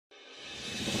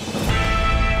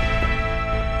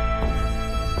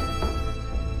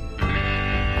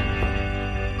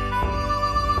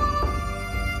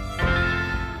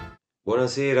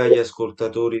Buonasera agli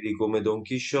ascoltatori di Come Don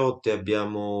Chisciotte,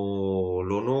 abbiamo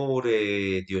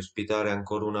l'onore di ospitare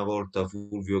ancora una volta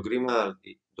Fulvio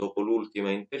Grimaldi. Dopo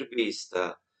l'ultima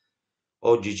intervista,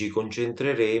 oggi ci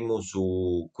concentreremo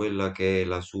su quella che è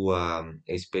la sua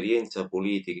esperienza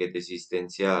politica ed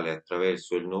esistenziale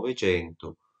attraverso il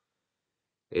Novecento,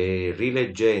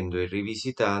 rileggendo e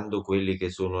rivisitando quelli che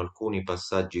sono alcuni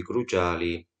passaggi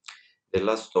cruciali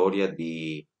della storia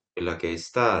di quella che è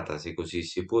stata, se così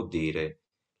si può dire,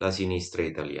 la sinistra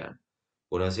italiana.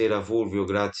 Buonasera Fulvio,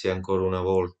 grazie ancora una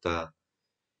volta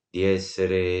di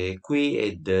essere qui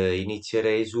ed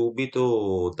inizierei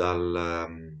subito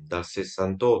dal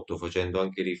 68, facendo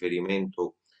anche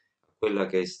riferimento a quella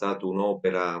che è stata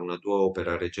un'opera, una tua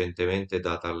opera recentemente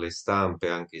data alle stampe,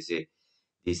 anche se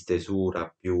di stesura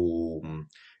più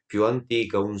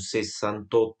antica, un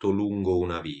 68 lungo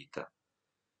una vita.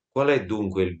 Qual è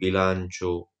dunque il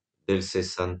bilancio del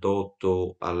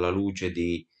 68 alla luce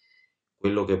di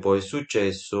quello che poi è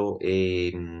successo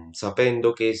e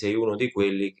sapendo che sei uno di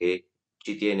quelli che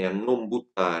ci tiene a non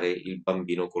buttare il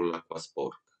bambino con l'acqua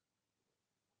sporca?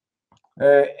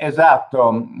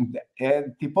 Esatto.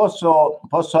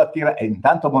 Posso attirare.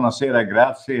 Intanto buonasera, e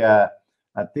grazie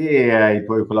a te e ai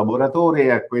tuoi collaboratori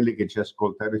e a quelli che ci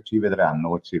ascoltano e ci vedranno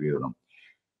o ci vedono.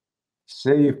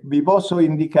 Se vi posso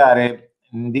indicare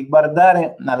di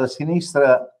guardare alla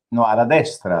sinistra, no, alla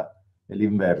destra, è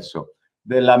l'inverso,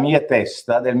 della mia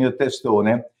testa, del mio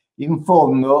testone, in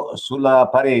fondo sulla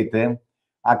parete,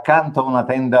 accanto a una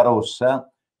tenda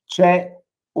rossa, c'è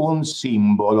un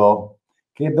simbolo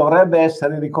che dovrebbe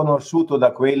essere riconosciuto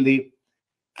da quelli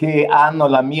che hanno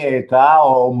la mia età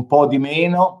o un po' di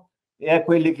meno e a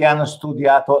quelli che hanno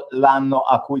studiato l'anno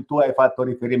a cui tu hai fatto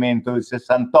riferimento, il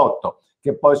 68,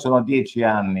 che poi sono 10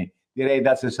 anni, direi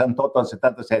dal 68 al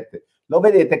 77. Lo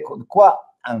vedete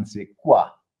qua, anzi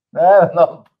qua.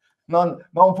 No,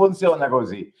 non funziona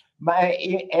così, ma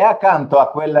è accanto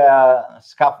a,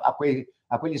 a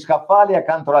quegli scaffali,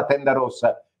 accanto alla tenda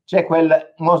rossa, c'è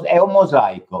è un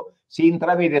mosaico, si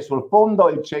intravede sul fondo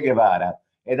il Che Guevara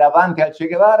e davanti al Che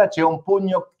Guevara c'è un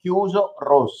pugno chiuso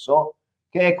rosso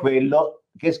che è quello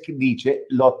che dice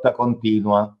lotta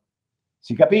continua.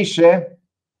 Si capisce?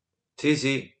 Sì,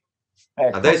 sì,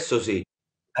 Ecco, adesso sì.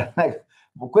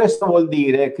 questo vuol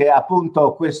dire che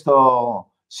appunto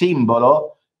questo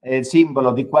simbolo è il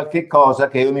simbolo di qualche cosa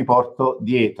che io mi porto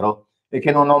dietro e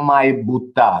che non ho mai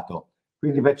buttato.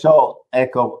 Quindi perciò,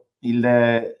 ecco,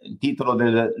 il titolo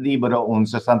del libro, Un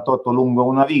 68 lungo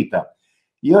una vita.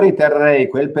 Io riterrei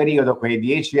quel periodo, quei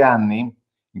 10 anni,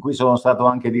 in cui sono stato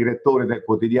anche direttore del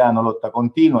quotidiano Lotta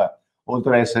Continua,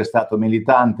 oltre ad essere stato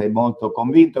militante, molto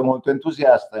convinto e molto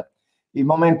entusiasta, il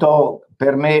momento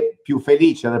per me più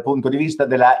felice dal punto di vista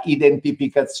della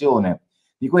identificazione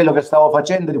di quello che stavo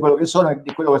facendo, di quello che sono,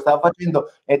 di quello che stavo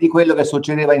facendo e di quello che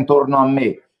succedeva intorno a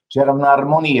me. C'era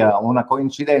un'armonia, una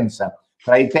coincidenza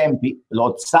tra i tempi,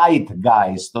 lo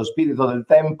Zeitgeist, lo spirito del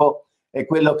tempo, e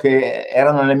quello che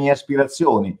erano le mie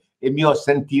aspirazioni, e il mio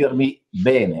sentirmi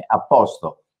bene, a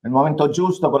posto, nel momento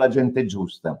giusto, con la gente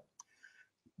giusta.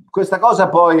 Questa cosa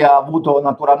poi ha avuto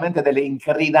naturalmente delle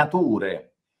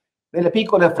incrinature, delle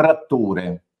piccole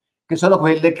fratture, che sono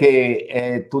quelle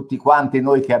che tutti quanti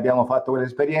noi che abbiamo fatto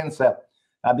quell'esperienza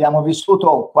abbiamo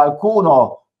vissuto,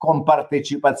 qualcuno con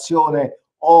partecipazione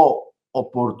o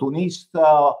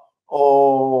opportunista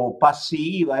o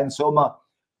passiva, insomma,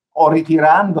 o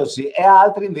ritirandosi, e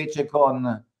altri invece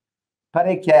con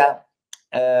parecchia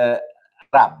eh,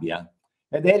 rabbia.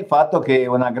 Ed è il fatto che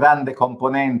una grande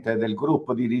componente del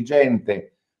gruppo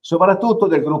dirigente, soprattutto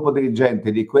del gruppo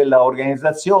dirigente di quella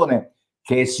organizzazione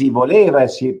che si voleva e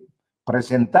si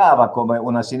presentava come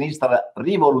una sinistra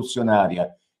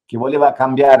rivoluzionaria, che voleva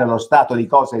cambiare lo stato di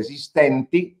cose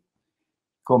esistenti,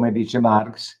 come dice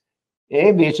Marx, e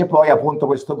invece poi appunto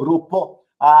questo gruppo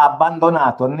ha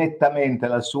abbandonato nettamente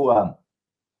il suo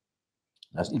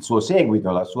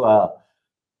seguito, la sua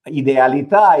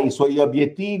idealità, i suoi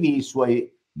obiettivi, i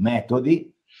suoi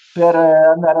metodi per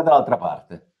andare dall'altra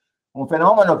parte. Un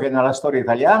fenomeno che nella storia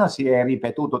italiana si è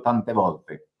ripetuto tante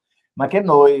volte, ma che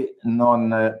noi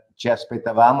non ci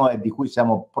aspettavamo e di cui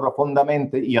siamo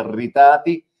profondamente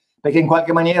irritati, perché in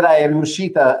qualche maniera è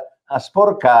riuscita a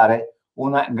sporcare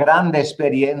una grande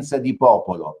esperienza di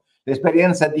popolo,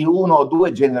 l'esperienza di uno o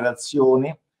due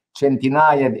generazioni,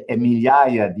 centinaia e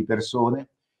migliaia di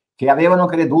persone che avevano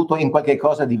creduto in qualche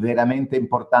cosa di veramente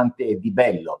importante e di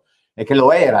bello, e che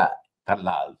lo era, tra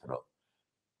l'altro.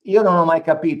 Io non ho mai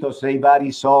capito se i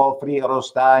vari Sofri,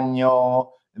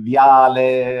 Rostagno,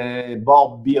 Viale,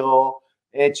 Bobbio,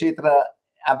 eccetera,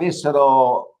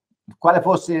 avessero, quale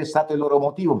fosse stato il loro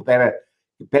motivo per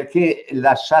perché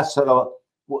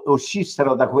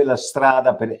uscissero da quella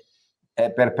strada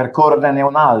per percorrerne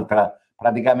un'altra,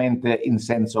 praticamente in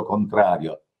senso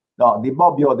contrario. No, di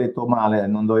Bobbio ho detto male,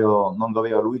 non dovevo,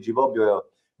 Luigi Bobbio è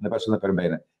una persona per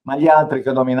bene, ma gli altri che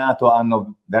ho nominato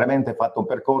hanno veramente fatto un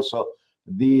percorso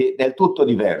del tutto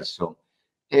diverso.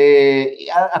 E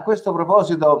a questo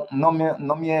proposito non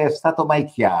mi è stato mai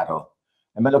chiaro,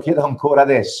 e me lo chiedo ancora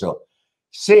adesso,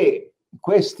 se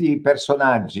questi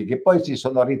personaggi che poi si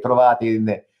sono ritrovati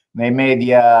nei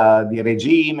media di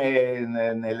regime,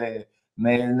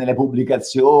 nelle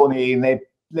pubblicazioni,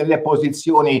 nelle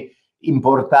posizioni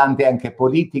importanti anche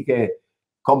politiche,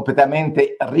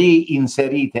 completamente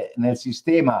reinserite nel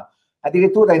sistema,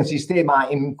 addirittura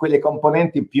in quelle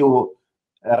componenti più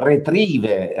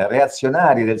retrive,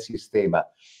 reazionarie del sistema.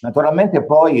 Naturalmente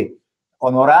poi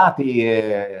onorati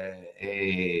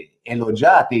e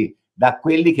elogiati da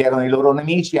quelli che erano i loro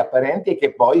nemici apparenti e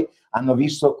che poi hanno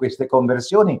visto queste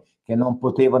conversioni che non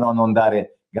potevano non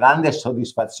dare grande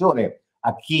soddisfazione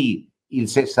a chi il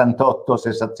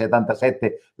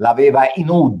 68-77 l'aveva in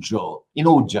uggia,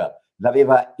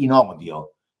 l'aveva in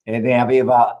odio e ne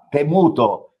aveva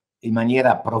temuto in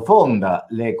maniera profonda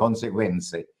le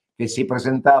conseguenze che si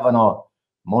presentavano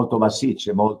molto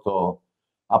massicce, molto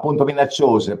appunto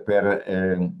minacciose per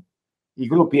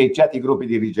certi gruppi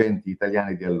dirigenti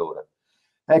italiani di allora.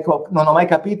 Ecco, non ho mai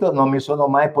capito, non mi sono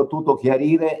mai potuto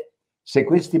chiarire se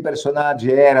questi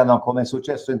personaggi erano, come è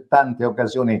successo in tante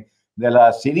occasioni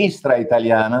della sinistra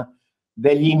italiana,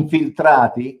 degli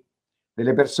infiltrati,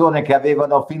 delle persone che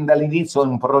avevano fin dall'inizio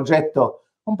un progetto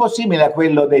un po' simile a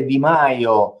quello dei Di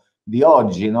Maio di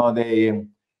oggi, no?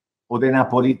 O dei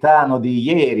Napolitano di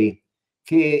ieri,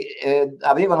 che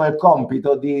avevano il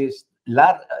compito di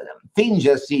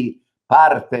fingersi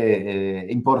parte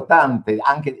importante,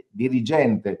 anche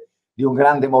dirigente di un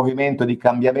grande movimento di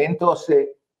cambiamento,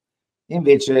 se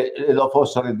invece lo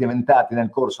fossero diventati nel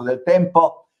corso del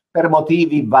tempo per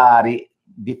motivi vari,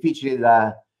 difficili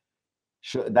da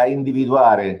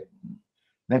individuare.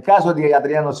 Nel caso di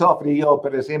Adriano Sofri, io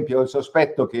per esempio ho il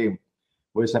sospetto che,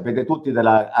 voi sapete tutti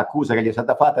dell'accusa che gli è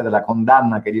stata fatta, della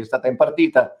condanna che gli è stata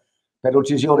impartita per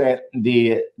l'uccisione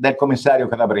del commissario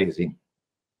Calabresi.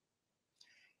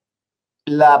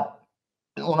 Una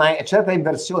certa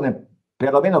inversione,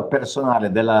 perlomeno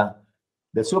personale,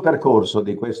 del suo percorso,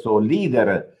 di questo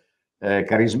leader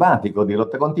carismatico di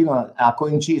lotta continua, ha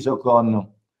coinciso con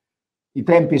i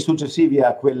tempi successivi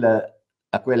a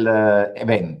quel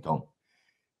evento.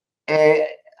 E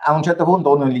a un certo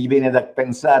punto uno gli viene da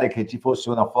pensare che ci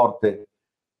fosse una forte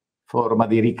forma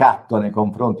di ricatto nei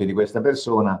confronti di questa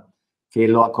persona che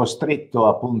lo ha costretto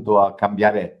appunto a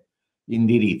cambiare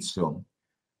indirizzo.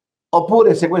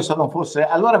 Oppure se questo non fosse...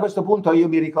 Allora a questo punto io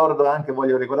mi ricordo anche,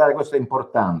 voglio ricordare, questo è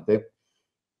importante,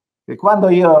 che quando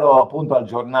io ero appunto al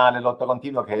giornale Lotta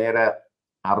Continua, che era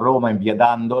a Roma in via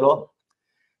Dandolo,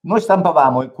 noi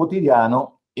stampavamo il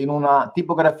quotidiano in una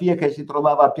tipografia che si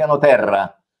trovava al piano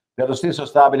terra, dello stesso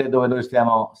stabile dove noi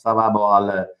stavamo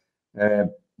al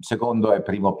secondo e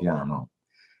primo piano.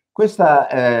 Questa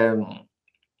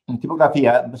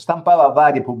tipografia stampava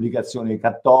varie pubblicazioni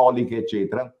cattoliche,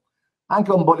 eccetera,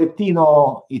 anche un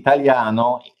bollettino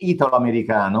italiano,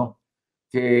 italo-americano,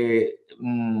 che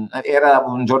era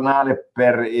un giornale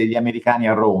per gli americani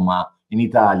a Roma, in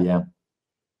Italia.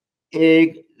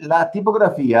 E la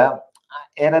tipografia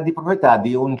era di proprietà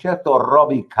di un certo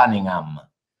Robbie Cunningham.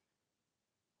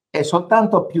 È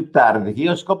soltanto più tardi che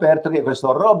io ho scoperto che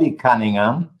questo Robbie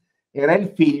Cunningham era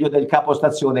il figlio del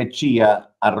capostazione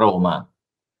CIA a Roma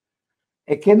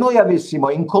e che noi avessimo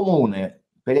in comune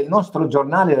per il nostro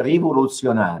giornale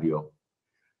rivoluzionario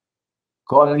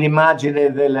con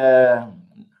l'immagine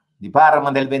di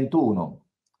Parma del 21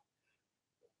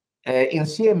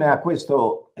 insieme a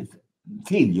questo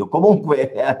figlio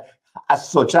comunque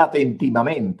associato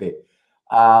intimamente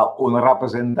a un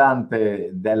rappresentante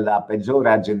della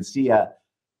peggiore agenzia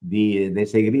dei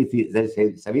servizi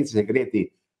segreti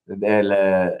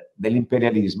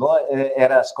dell'imperialismo,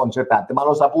 era sconcertante, ma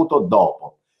l'ho saputo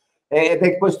dopo. Ed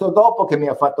è questo dopo che mi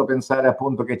ha fatto pensare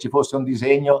appunto che ci fosse un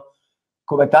disegno,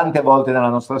 come tante volte nella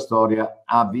nostra storia,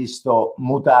 ha visto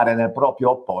mutare nel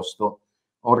proprio opposto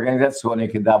organizzazioni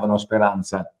che davano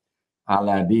speranza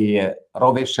di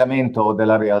rovesciamento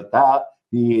della realtà,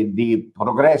 di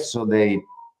progresso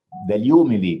degli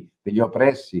umili, degli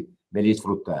oppressi, degli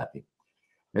sfruttati.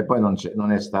 E poi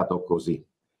non è stato così.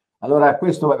 Allora,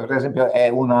 questo per esempio è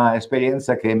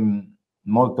un'esperienza che è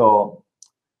molto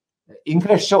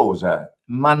incresciosa,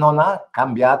 ma non ha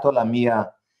cambiato la mia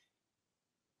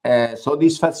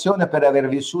soddisfazione per aver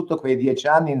vissuto quei 10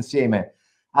 anni insieme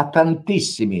a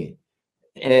tantissimi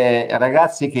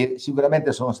ragazzi che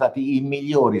sicuramente sono stati i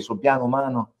migliori sul piano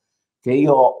umano che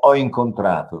io ho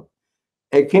incontrato,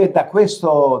 e che da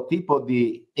questo tipo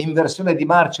di inversione di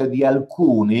marcia di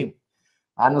alcuni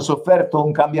hanno sofferto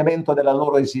un cambiamento della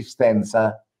loro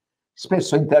esistenza,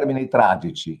 spesso in termini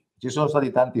tragici. Ci sono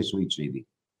stati tanti suicidi,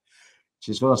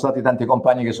 ci sono stati tanti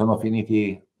compagni che sono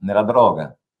finiti nella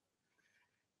droga,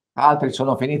 altri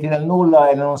sono finiti nel nulla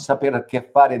e non saper che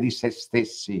fare di se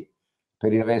stessi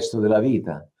per il resto della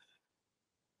vita.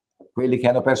 Quelli che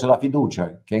hanno perso la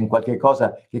fiducia, che in qualche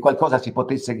cosa, che qualcosa si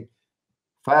potesse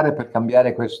fare per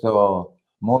cambiare questo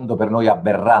mondo per noi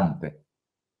aberrante,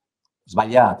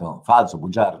 sbagliato, falso,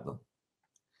 bugiardo.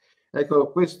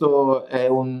 Ecco, questo è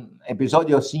un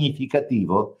episodio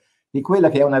significativo di quella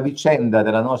che è una vicenda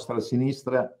della nostra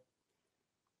sinistra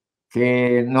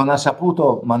che non ha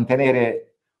saputo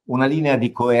mantenere una linea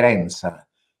di coerenza,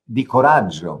 di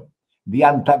coraggio, di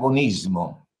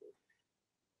antagonismo.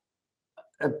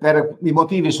 Per i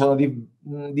motivi sono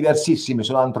diversissimi,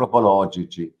 sono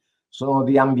antropologici, sono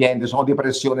di ambiente, sono di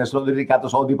pressione, sono di ricatto,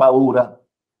 sono di paura,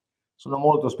 sono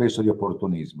molto spesso di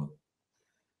opportunismo.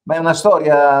 Ma è una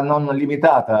storia non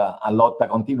limitata a lotta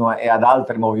continua e ad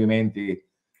altri movimenti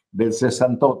del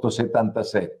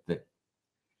 68-77.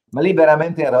 Ma lì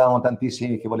veramente eravamo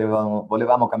tantissimi che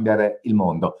volevamo cambiare il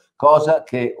mondo, cosa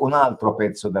che un altro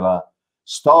pezzo della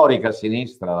storica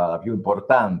sinistra, la più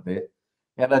importante,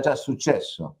 era già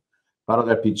successo. Parlo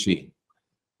del PC.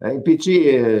 Il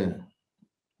PC,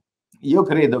 io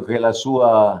credo che il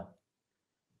suo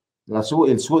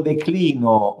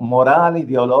declino morale,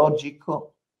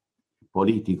 ideologico,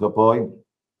 politico poi,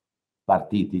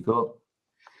 partitico,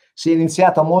 si è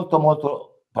iniziato molto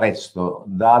molto presto,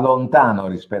 da lontano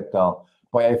rispetto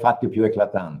poi ai fatti più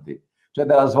eclatanti, cioè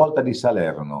dalla svolta di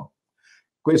Salerno.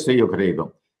 Questo io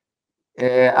credo.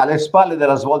 Alle spalle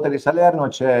della svolta di Salerno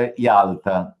c'è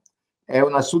Yalta, è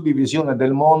una suddivisione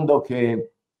del mondo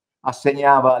che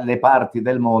assegnava le parti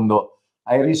del mondo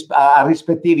a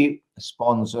rispettivi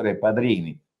sponsor e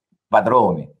padroni.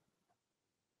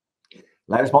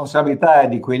 La responsabilità è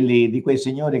di quei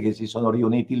signori che si sono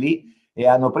riuniti lì e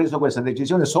hanno preso questa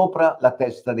decisione sopra la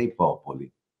testa dei popoli.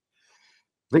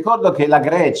 Ricordo che la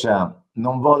Grecia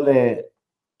non volle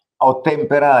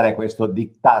ottemperare questo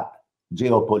diktat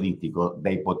geopolitico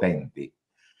dei potenti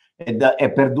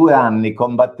e per 2 anni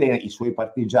i suoi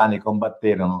partigiani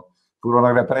combatterono,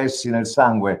 furono repressi nel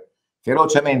sangue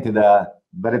ferocemente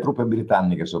dalle truppe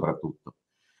britanniche soprattutto.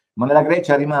 Ma nella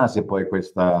Grecia rimase poi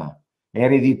questa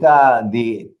eredità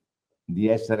di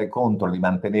essere contro, di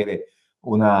mantenere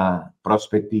una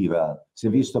prospettiva. Si è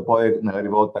visto poi nella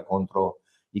rivolta contro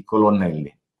i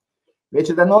colonnelli.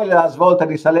 Invece da noi la svolta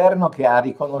di Salerno, che ha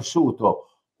riconosciuto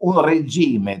un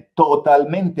regime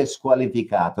totalmente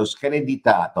squalificato,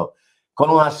 screditato, con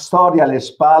una storia alle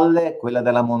spalle, quella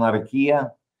della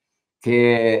monarchia,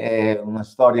 che è una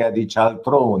storia di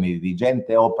cialtroni, di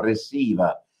gente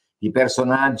oppressiva, di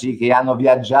personaggi che hanno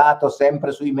viaggiato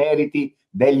sempre sui meriti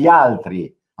degli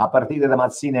altri, a partire da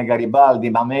Mazzini e Garibaldi,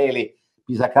 Mameli,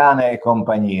 Pisacane e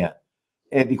compagnia.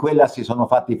 E di quella si sono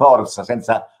fatti forza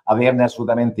senza averne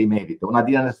assolutamente merito. Una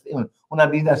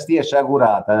dinastia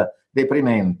sciagurata,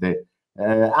 deprimente,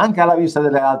 anche alla vista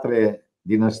delle altre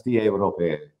dinastie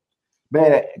europee.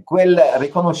 Beh, quel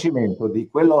riconoscimento di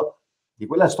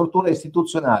quella struttura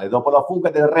istituzionale dopo la fuga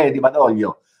del re di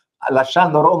Badoglio,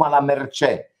 lasciando Roma alla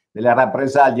mercé delle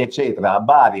rappresaglie, eccetera, a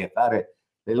Bari a fare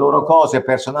le loro cose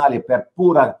personali per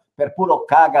puro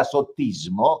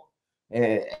cagasottismo,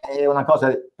 è una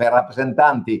cosa per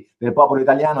rappresentanti del popolo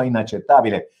italiano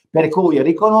inaccettabile. Per cui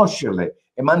riconoscerle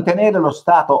e mantenere lo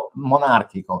Stato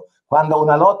monarchico quando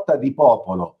una lotta di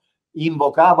popolo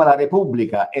invocava la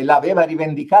Repubblica e l'aveva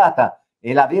rivendicata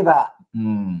e l'aveva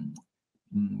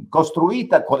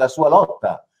costruita con la sua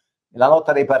lotta, la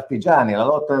lotta dei partigiani, la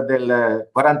lotta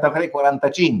del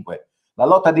 43-45, la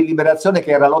lotta di liberazione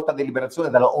che era lotta di liberazione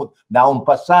da un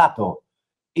passato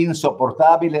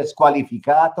insopportabile,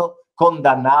 squalificato,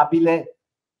 condannabile,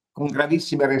 con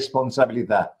gravissime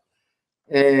responsabilità.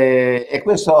 E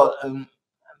questo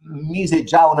mise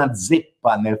già una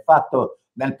zeppa nel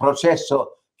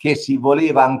processo che si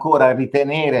voleva ancora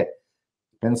ritenere,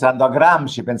 pensando a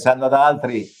Gramsci, pensando ad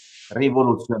altri,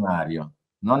 rivoluzionario.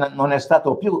 Non è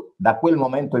stato più, da quel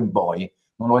momento in poi,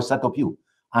 non lo è stato più,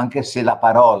 anche se la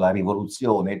parola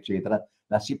rivoluzione, eccetera,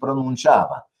 la si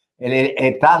pronunciava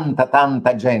e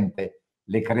tanta gente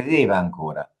le credeva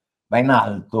ancora, ma in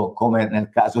alto, come nel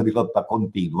caso di lotta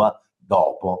continua,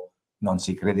 dopo non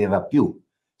si credeva più.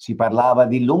 Si parlava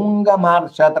di lunga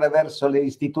marcia attraverso le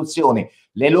istituzioni.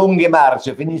 Le lunghe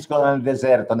marce finiscono nel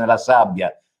deserto, nella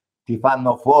sabbia, ti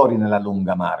fanno fuori nella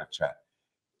lunga marcia.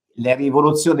 le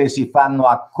rivoluzioni si fanno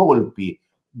a colpi,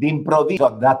 d'improvviso,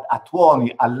 a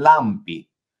tuoni, a lampi,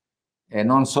 e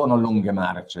non sono lunghe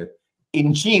marce.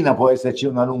 In Cina può esserci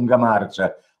una lunga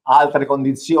marcia, altre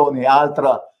condizioni,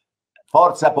 altra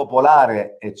forza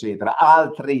popolare, eccetera,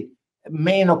 altri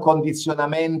meno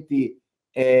condizionamenti,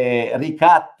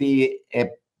 ricatti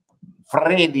e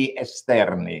freni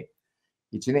esterni.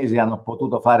 I cinesi hanno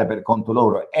potuto fare per conto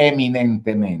loro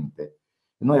eminentemente.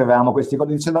 Noi avevamo questi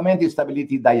condizionamenti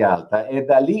stabiliti da Yalta e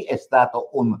da lì è stato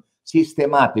un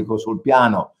sistematico sul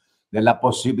piano della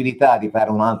possibilità di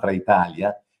fare un'altra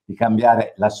Italia, di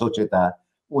cambiare la società,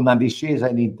 una discesa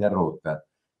ininterrotta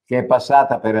che è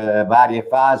passata per varie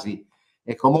fasi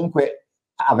e comunque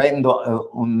avendo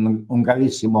un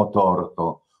gravissimo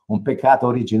torto, un peccato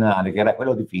originale che era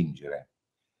quello di fingere.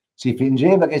 Si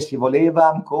fingeva che si voleva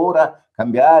ancora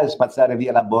cambiare, spazzare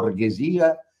via la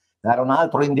borghesia, dare un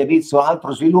altro indirizzo, un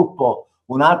altro sviluppo,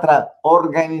 un'altra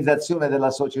organizzazione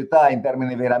della società in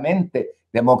termini veramente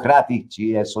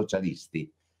democratici e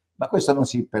socialisti. Ma questo non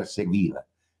si perseguiva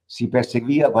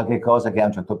qualche cosa che a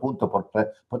un certo punto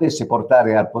potesse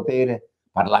portare al potere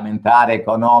parlamentare,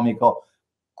 economico,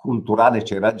 culturale,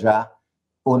 c'era già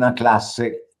una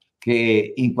classe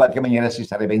che in qualche maniera si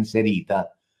sarebbe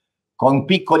inserita con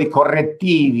piccoli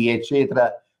correttivi,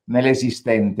 eccetera,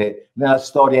 nell'esistente, nella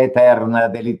storia eterna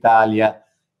dell'Italia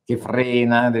che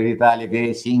frena, dell'Italia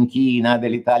che si inchina,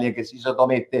 dell'Italia che si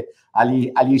sottomette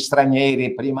agli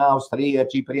stranieri, prima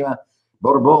austriaci, prima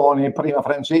Borboni, prima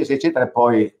francesi, eccetera, e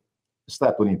poi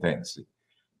statunitensi,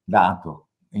 dato,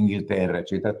 Inghilterra,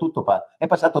 eccetera. Tutto è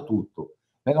passato tutto,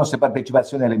 le nostre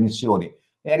partecipazioni alle missioni.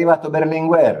 È arrivato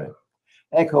Berlinguer.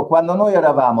 Ecco, quando noi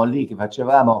eravamo lì che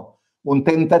facevamo un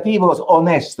tentativo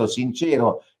onesto,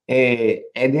 sincero e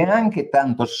neanche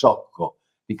tanto sciocco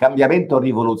di cambiamento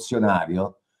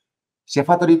rivoluzionario, si è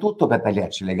fatto di tutto per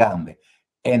tagliarci le gambe.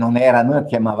 E non era, noi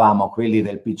chiamavamo quelli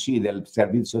del PC, del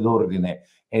servizio d'ordine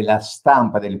e la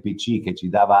stampa del PC che ci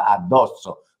dava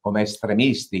addosso come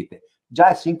estremisti.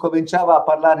 Già si incominciava a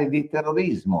parlare di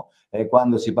terrorismo, e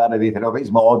quando si parla di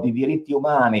terrorismo o di diritti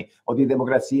umani o di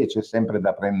democrazia c'è sempre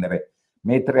da prendere,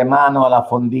 mettere mano alla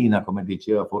fondina, come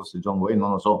diceva forse John Wayne,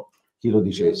 non lo so chi lo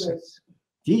dicesse.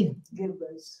 Chi?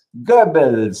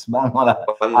 Goebbels, mano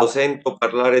Quando sento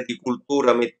parlare di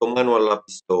cultura metto mano alla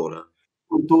pistola.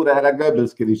 cultura, era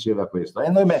Goebbels che diceva questo.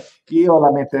 E io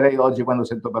la metterei oggi quando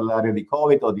sento parlare di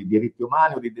Covid o di diritti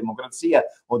umani o di democrazia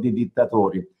o di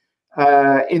dittatori.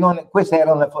 Queste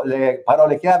erano le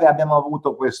parole chiave. Abbiamo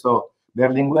avuto questo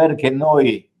Berlinguer che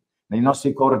noi, nei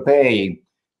nostri cortei,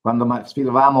 quando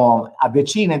sfidavamo a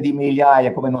decine di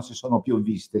migliaia, come non si sono più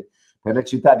viste, per le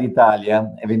città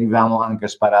d'Italia, e venivamo anche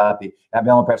sparati, e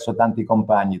abbiamo perso tanti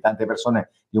compagni, tante persone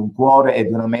di un cuore e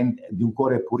di un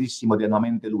cuore purissimo, di una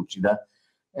mente lucida.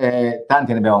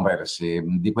 Tanti ne abbiamo persi,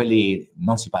 di quelli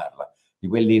non si parla, di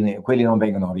quelli non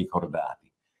vengono ricordati.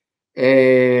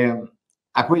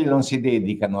 A quelli non si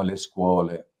dedicano le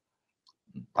scuole,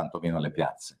 tantomeno le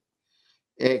piazze.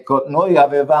 Ecco, noi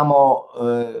avevamo,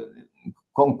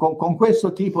 con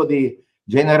questo tipo di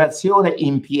generazione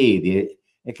in piedi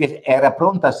e che era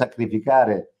pronta a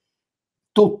sacrificare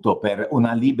tutto per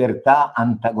una libertà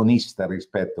antagonista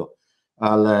rispetto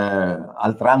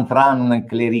al tran tran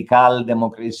clerical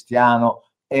democristiano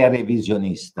e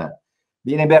revisionista.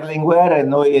 Viene Berlinguer e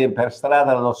noi per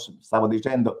strada, stavo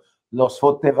dicendo, lo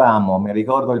sfottevamo. Mi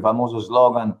ricordo il famoso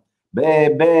slogan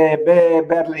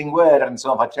Berlinguer,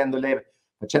 insomma, facendo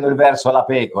il verso alla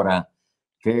pecora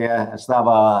che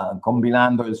stava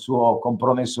combinando il suo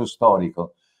compromesso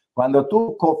storico. Quando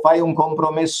tu fai un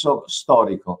compromesso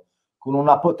storico con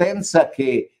una potenza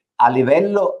che a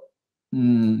livello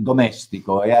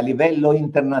domestico e a livello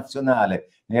internazionale,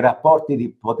 nei rapporti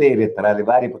di potere tra le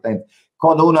varie potenze,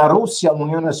 con una Russia,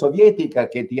 un'Unione Sovietica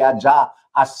che ti ha già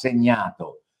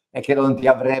assegnato e che non ti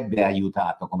avrebbe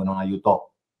aiutato, come non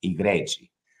aiutò i greci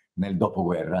nel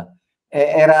dopoguerra,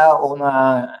 era un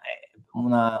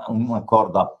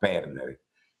accordo a perdere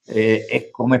e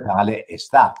come tale è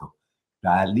stato.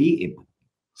 Da lì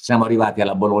siamo arrivati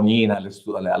alla Bolognina,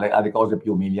 alle cose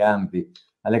più umilianti,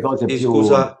 alle cose Sì, più...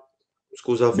 scusa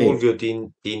Beh, Fulvio,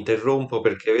 ti interrompo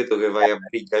perché vedo che vai a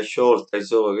briga sciolta,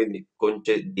 insomma, quindi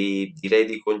direi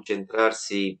di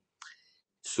concentrarsi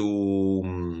su...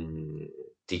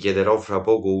 ti chiederò fra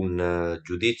poco un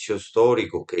giudizio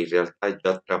storico che in realtà è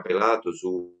già trapelato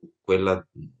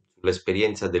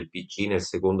sull'esperienza del PC nel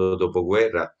secondo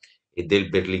dopoguerra e del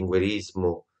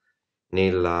berlinguerismo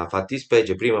nella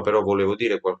fattispecie. Prima però volevo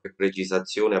dire qualche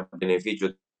precisazione a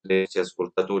beneficio dei nostri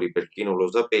ascoltatori per chi non lo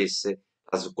sapesse.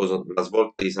 La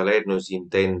svolta di Salerno si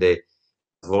intende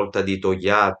la svolta di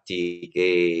Togliatti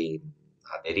che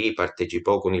aderì,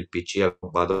 partecipò con il PC al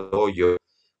Badoglio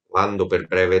quando per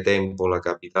breve tempo la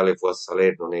capitale fu a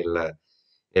Salerno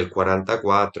nel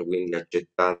 44, quindi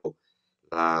accettando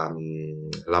la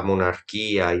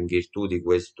monarchia in virtù di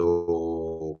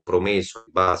questo promesso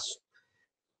basso,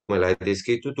 come l'hai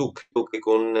descritto tu. Credo che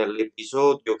con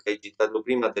l'episodio che hai citato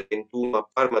prima del 21 a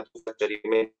Parma tu faccia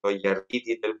riferimento agli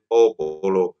arditi del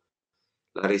popolo,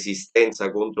 la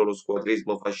resistenza contro lo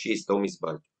squadrismo fascista, o mi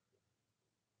sbaglio?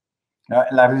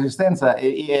 La resistenza,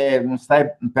 stai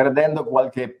perdendo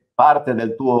qualche parte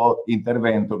del tuo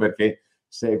intervento, perché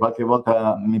se qualche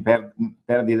volta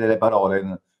perdi delle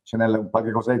parole, c'è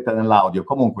qualche cosetta nell'audio.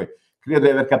 Comunque, credo di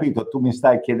aver capito, tu mi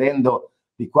stai chiedendo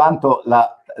di quanto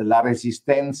la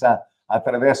resistenza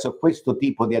attraverso questo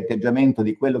tipo di atteggiamento,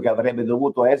 di quello che avrebbe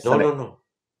dovuto No, no, essere. no.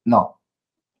 No,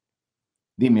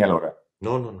 dimmi allora.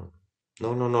 No, no, no.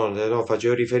 No, no, no, no,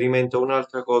 facevo riferimento a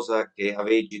un'altra cosa che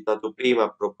avevi citato prima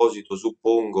a proposito,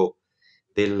 suppongo,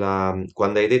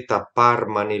 quando hai detto a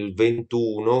Parma nel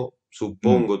 21, Mm.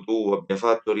 suppongo tu abbia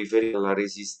fatto riferimento alla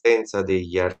resistenza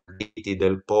degli arditi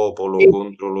del popolo Sì,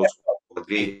 contro lo certo. Sì,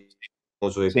 squadrismo, sì,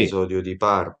 famoso sì, episodio di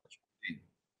Parma. sì.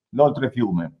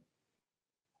 L'oltrefiume.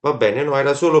 Va bene, no,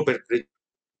 era solo per Sì,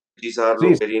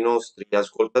 precisarlo sì. per i nostri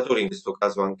ascoltatori, in questo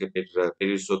caso anche per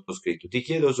il sottoscritto. Ti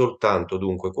chiedo soltanto,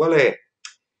 dunque, quale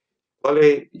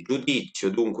giudizio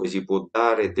dunque si può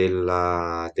dare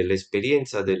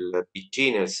dell'esperienza del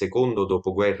PC nel secondo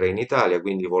dopoguerra in Italia,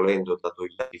 quindi volendo da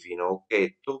Togliatti fino a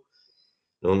Occhetto,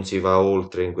 non si va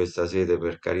oltre in questa sede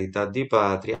per carità di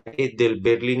patria, e del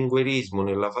berlinguerismo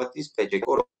nella fattispecie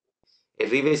è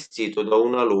rivestito da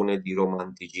un alone di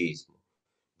romanticismo,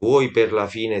 vuoi per la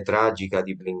fine tragica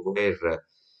di Berlinguer,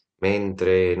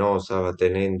 mentre no, stava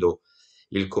tenendo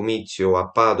il comizio a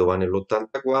Padova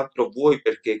nell'84, vuoi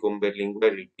perché con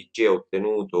Berlinguer il PC ha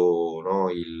ottenuto no,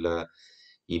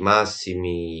 i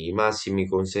massimi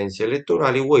consensi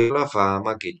elettorali, vuoi per la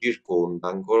fama che circonda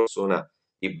ancora la persona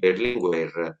di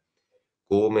Berlinguer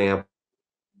come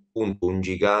appunto un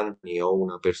gigante o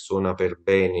una persona per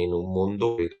bene in un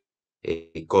mondo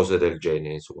e cose del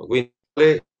genere, insomma. Quindi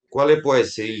quale può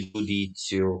essere il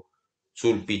giudizio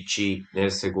sul PC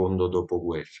nel secondo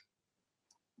dopoguerra?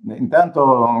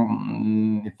 Intanto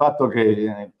il fatto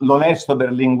che l'onesto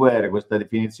Berlinguer, questa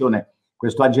definizione,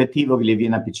 questo aggettivo che gli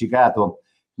viene appiccicato,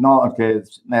 no, che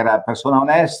era persona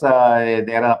onesta ed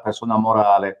era una persona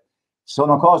morale,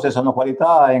 sono cose, sono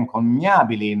qualità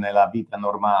encomiabili nella vita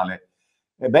normale.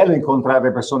 È bello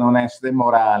incontrare persone oneste e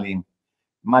morali,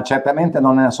 ma certamente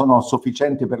non sono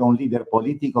sufficienti per un leader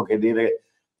politico che deve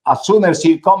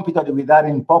assumersi il compito di guidare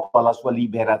il popolo alla sua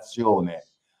liberazione,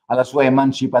 alla sua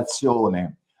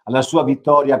emancipazione, alla sua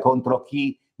vittoria contro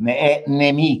chi ne è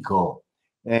nemico,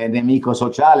 nemico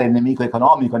sociale, nemico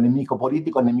economico, nemico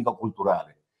politico, nemico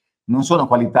culturale. Non sono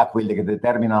qualità quelle che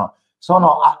determinano,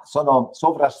 sono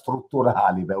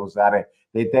sovrastrutturali, per usare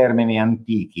dei termini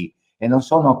antichi, e non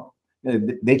sono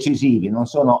decisivi, non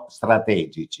sono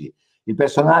strategici. Il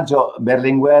personaggio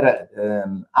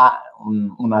Berlinguer ha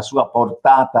una sua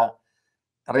portata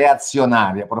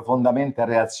reazionaria, profondamente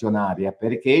reazionaria,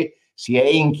 perché si è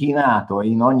inchinato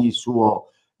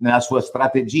nella sua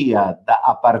strategia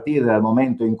a partire dal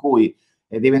momento in cui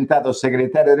è diventato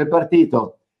segretario del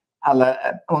partito,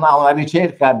 una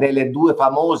ricerca delle due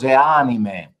famose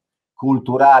anime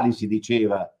culturali, si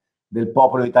diceva, del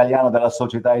popolo italiano, della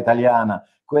società italiana,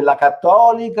 quella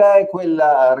cattolica e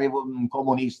quella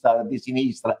comunista di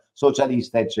sinistra,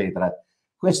 socialista, eccetera.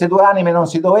 Queste due anime non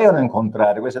si dovevano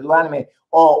incontrare, queste due anime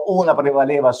o una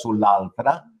prevaleva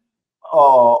sull'altra,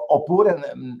 oppure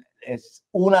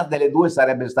una delle due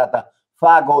sarebbe stata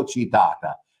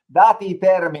fagocitata. Dati i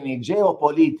termini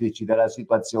geopolitici della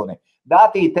situazione,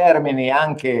 dati i termini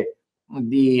anche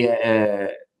di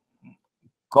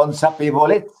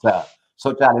consapevolezza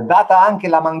sociale, data anche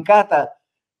la mancata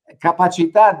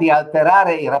capacità di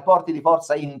alterare i rapporti di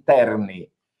forza interni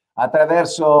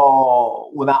attraverso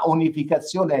una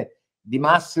unificazione di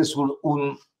masse su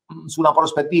una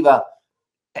prospettiva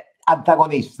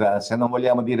antagonista, se non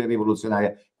vogliamo dire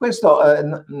rivoluzionaria. Questo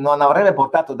non avrebbe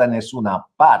portato da nessuna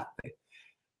parte.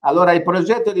 Allora, il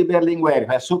progetto di Berlinguer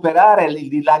per superare il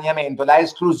dilaniamento, la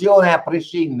esclusione a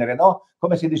prescindere, no?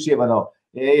 Come si dicevano,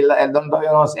 non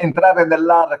dovevano entrare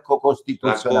nell'arco La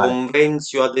costituzionale.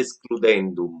 convenzio ad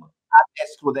excludendum. Ad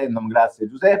escludendum, grazie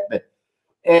Giuseppe.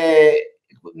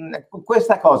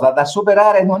 Questa cosa da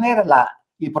superare non era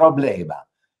il problema.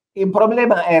 Il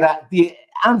problema era,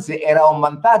 anzi era un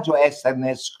vantaggio esserne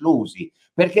esclusi,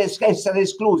 perché essere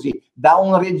esclusi da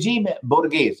un regime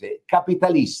borghese,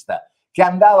 capitalista, che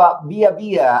andava via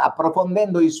via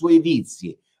approfondendo i suoi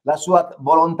vizi, la sua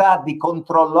volontà di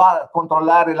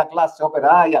controllare la classe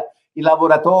operaia, i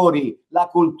lavoratori, la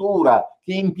cultura,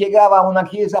 che impiegava una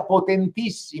Chiesa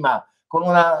potentissima, con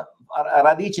una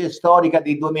radice storica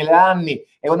di 2000 anni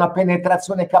e una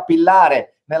penetrazione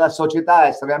capillare nella società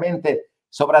estremamente,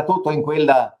 soprattutto in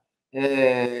quella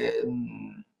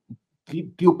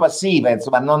più passiva,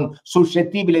 insomma, non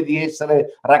suscettibile di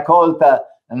essere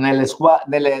raccolta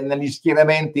negli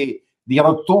schieramenti di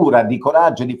rottura, di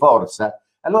coraggio, di forza.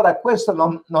 Allora questo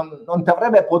non ti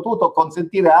avrebbe potuto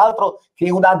consentire altro che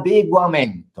un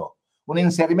adeguamento, un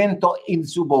inserimento in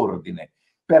subordine.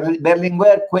 Per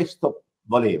Berlinguer questo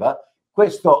voleva,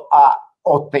 questo ha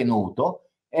ottenuto,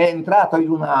 è entrato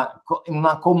in una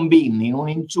combina, in un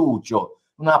inciucio,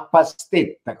 una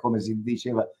pastetta, come si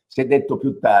è detto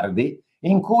più tardi,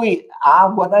 in cui ha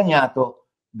guadagnato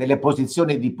delle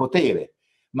posizioni di potere,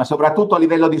 ma soprattutto a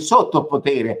livello di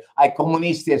sottopotere. Ai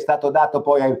comunisti è stato dato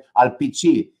poi al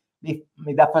PC.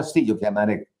 Mi dà fastidio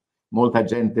chiamare molta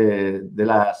gente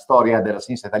della storia della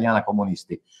sinistra italiana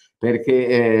comunisti,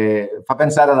 perché fa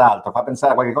pensare ad altro, fa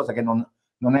pensare a qualcosa che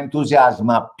non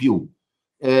entusiasma più,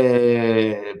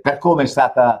 per come è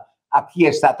stata, a chi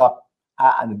è stato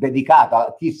dedicato,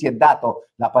 a chi si è dato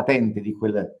la patente di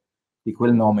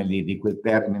quel nome lì, di quel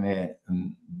termine,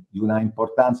 di una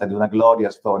importanza, di una gloria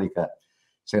storica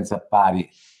senza pari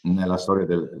nella storia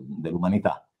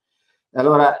dell'umanità.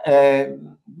 Allora, è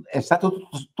stato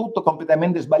tutto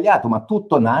completamente sbagliato, ma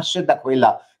tutto nasce da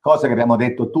quella cosa che abbiamo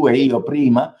detto tu e io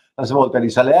prima, la svolta di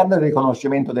Salerno, il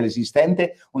riconoscimento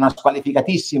dell'esistente, una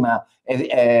squalificatissima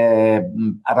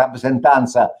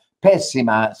rappresentanza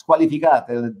pessima,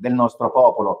 squalificata del nostro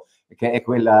popolo, che è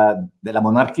quella della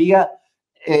monarchia,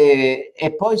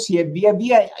 e poi si è via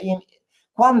via,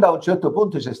 quando a un certo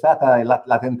punto c'è stato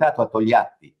l'attentato a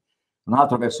Togliatti, un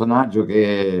altro personaggio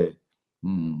che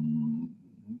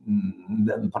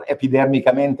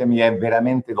epidermicamente mi è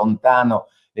veramente lontano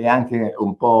e anche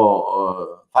un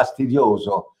po'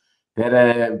 fastidioso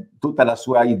per tutta la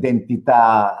sua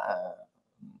identità,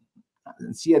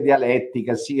 sia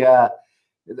dialettica, sia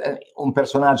un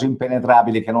personaggio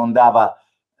impenetrabile che non dava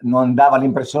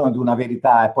l'impressione di una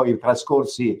verità, e poi i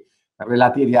trascorsi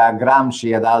relativi a Gramsci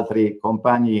e ad altri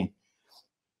compagni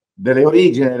delle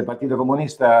origini del Partito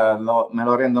Comunista me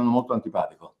lo rendono molto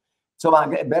antipatico. Insomma,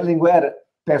 Berlinguer,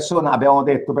 abbiamo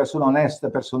detto, persona onesta,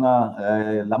 il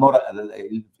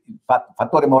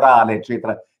fattore morale,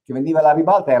 eccetera, che veniva alla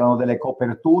ribalta erano delle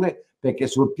coperture, perché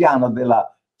sul piano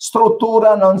della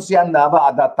struttura non si andava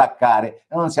ad attaccare,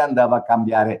 non si andava a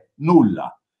cambiare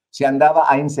nulla, si andava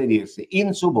a inserirsi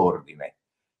in subordine.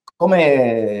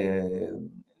 Come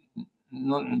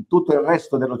tutto il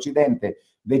resto dell'Occidente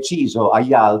deciso a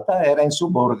Yalta era in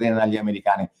subordine agli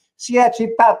americani. Si è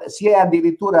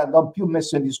addirittura non più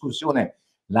messo in discussione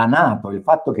la NATO, il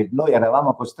fatto che noi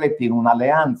eravamo costretti in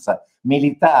un'alleanza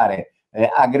militare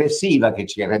aggressiva che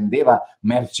ci rendeva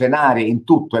mercenari in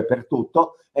tutto e per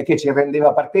tutto, e che ci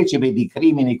rendeva partecipi di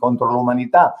crimini contro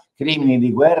l'umanità, crimini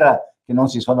di guerra che non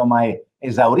si sono mai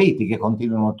esauriti, che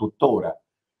continuano tuttora,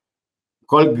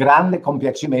 col grande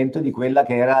compiacimento di quella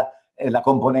che era la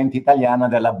componente italiana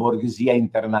della borghesia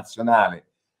internazionale,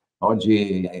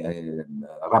 oggi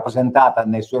rappresentata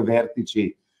nei suoi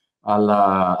vertici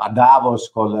a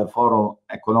Davos col Foro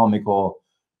Economico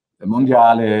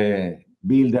Mondiale,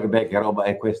 Bilderberg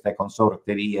e queste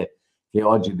consorterie che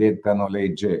oggi dettano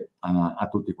legge a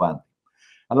tutti quanti.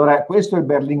 Allora, questo il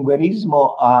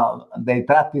berlinguerismo ha dei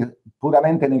tratti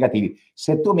puramente negativi.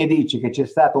 Se tu mi dici che c'è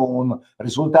stato un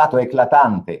risultato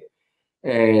eclatante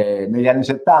negli anni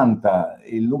 70,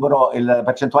 la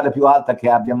percentuale più alta che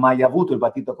abbia mai avuto il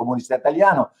Partito Comunista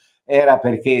Italiano era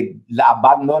perché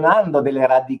abbandonando delle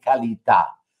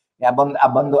radicalità e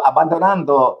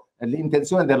abbandonando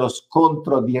l'intenzione dello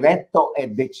scontro diretto e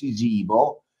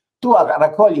decisivo, tu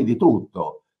raccogli di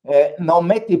tutto. Non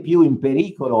metti più in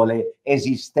pericolo le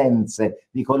esistenze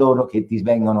di coloro che ti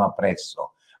vengono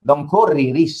appresso, non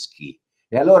corri rischi.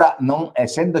 E allora,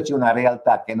 essendoci una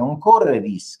realtà che non corre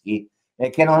rischi e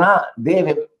che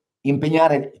deve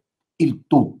impegnare il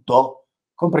tutto,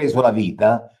 compreso la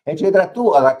vita, eccetera,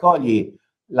 tu raccogli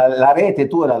la rete,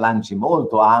 tu la lanci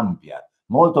molto ampia,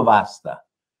 molto vasta,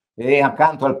 e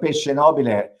accanto al pesce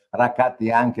nobile raccatti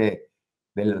anche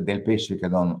del pesce che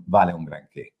non vale un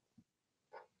granché.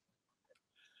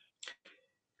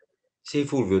 Sì,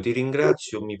 Fulvio, ti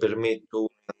ringrazio. Mi permetto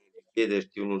di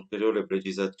chiederti un'ulteriore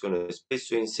precisazione.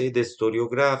 Spesso in sede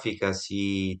storiografica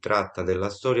si tratta della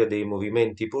storia dei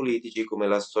movimenti politici come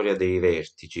la storia dei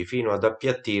vertici, fino ad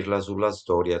appiattirla sulla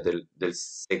storia del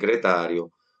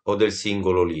segretario o del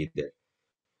singolo leader.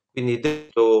 Quindi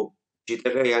detto, ci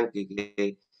terrei anche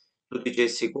che tu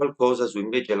dicessi qualcosa su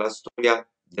invece la storia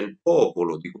del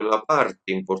popolo, di quella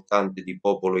parte importante di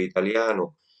popolo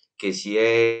italiano che si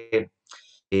è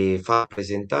fa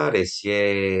presentare, si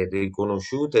è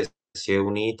riconosciuta e si è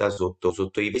unita sotto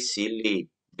i vessilli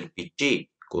del PC,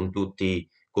 con tutti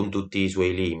i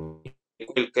suoi limiti. E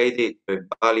quel che hai detto è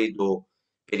valido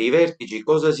per i vertici.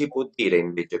 Cosa si può dire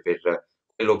invece per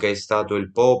quello che è stato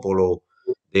il popolo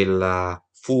della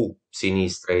fu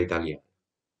sinistra italiana?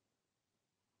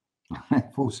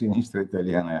 Fu sinistra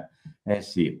italiana, eh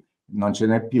sì, non ce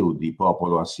n'è più di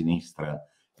popolo a sinistra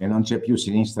e non c'è più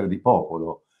sinistra di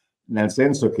popolo, nel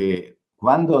senso che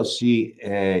quando si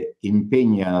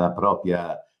impegna la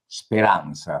propria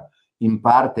speranza, in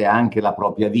parte anche la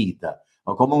propria vita,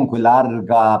 o comunque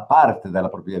larga parte della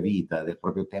propria vita, del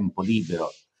proprio tempo libero,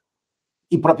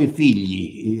 i propri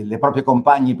figli, le proprie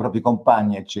compagne, i propri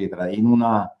compagni, eccetera, in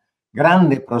una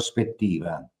grande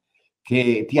prospettiva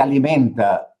che ti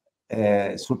alimenta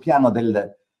sul piano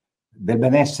del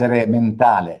benessere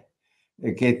mentale,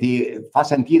 che ti fa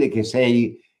sentire che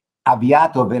sei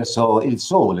avviato verso il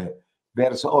sole,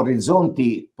 verso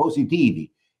orizzonti positivi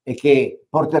e che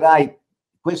porterai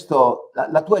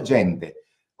la tua gente,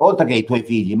 oltre che i tuoi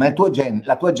figli, ma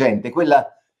la tua gente,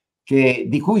 quella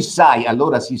di cui sai,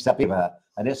 allora si sapeva,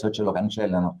 adesso ce lo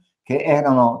cancellano, che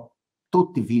erano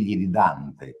tutti figli di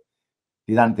Dante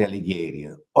Alighieri,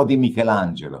 o di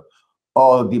Michelangelo,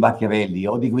 o di Machiavelli,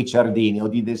 o di Guicciardini, o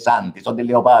di De Santis, o di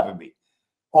Leopardi,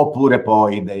 oppure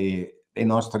poi dei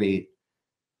nostri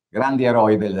grandi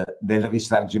eroi del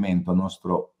Risorgimento,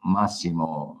 nostro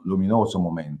massimo luminoso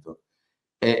momento.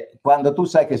 E quando tu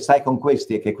sai che stai con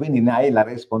questi e che quindi ne hai la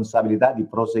responsabilità di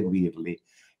proseguirli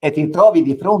e ti trovi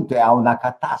di fronte a una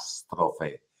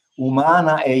catastrofe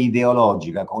umana e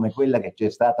ideologica come quella che ci è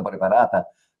stata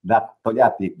preparata da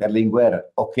Togliatti,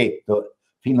 Berlinguer, Occhetto,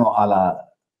 fino alla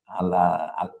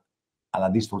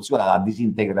distruzione, alla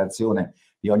disintegrazione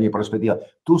di ogni prospettiva,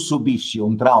 tu subisci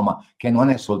un trauma che non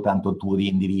è soltanto tuo di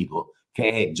individuo,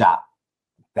 che è già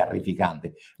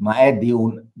terrificante, ma è di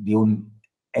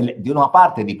una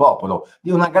parte di popolo, di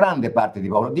una grande parte di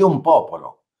popolo, di un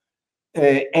popolo.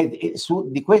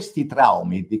 Di questi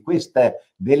traumi, di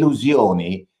queste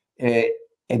delusioni,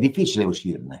 è difficile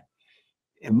uscirne.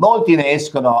 Molti ne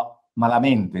escono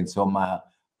malamente, insomma,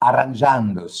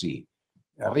 arrangiandosi,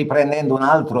 riprendendo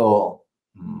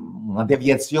una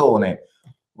deviazione,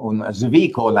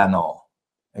 svicolano,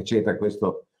 eccetera.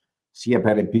 Questo sia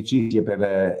per il PC, sia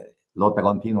per lotta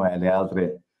continua e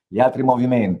gli altri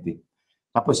movimenti,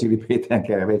 ma poi si ripete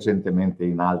anche recentemente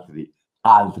in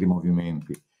altri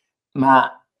movimenti.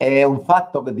 Ma è un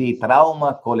fatto di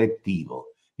trauma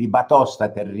collettivo, di batosta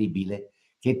terribile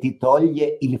che ti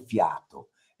toglie il fiato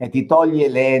e ti toglie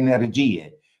le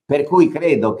energie. Per cui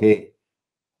credo che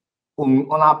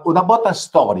una botta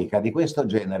storica di questo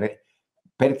genere,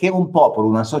 perché un popolo,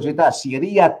 una società si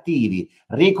riattivi,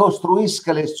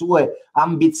 ricostruisca le sue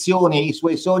ambizioni, i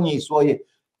suoi sogni, i suoi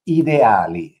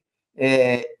ideali,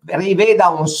 riveda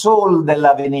un sol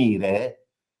dell'avvenire,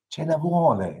 ce ne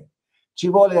vuole. Ci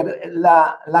vuole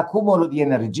l'accumulo di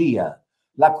energia,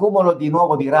 l'accumulo di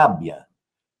nuovo di rabbia.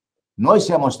 Noi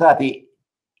siamo stati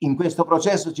in questo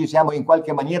processo, ci siamo in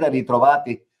qualche maniera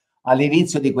ritrovati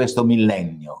all'inizio di questo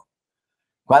millennio,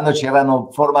 quando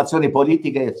c'erano formazioni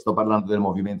politiche, sto parlando del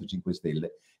Movimento 5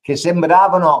 Stelle, che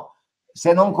sembravano,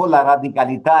 se non con la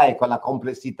radicalità e con la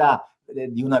complessità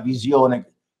di una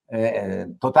visione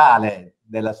totale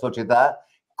della società,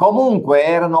 comunque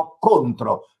erano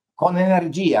contro, con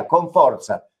energia, con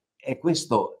forza, e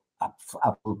questo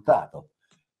ha fruttato.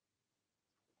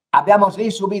 Abbiamo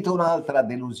subito un'altra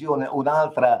delusione,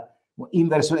 un'altra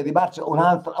inversione di marcia,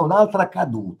 un'altra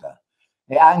caduta.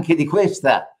 E anche di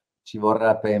questa ci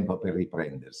vorrà tempo per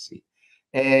riprendersi.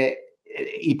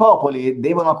 I popoli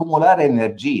devono accumulare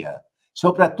energia,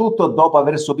 soprattutto dopo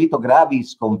aver subito gravi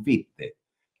sconfitte.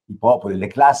 I popoli, le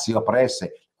classi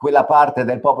oppresse, quella parte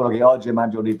del popolo che oggi è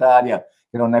maggioritaria,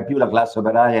 che non è più la classe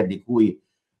operaia di cui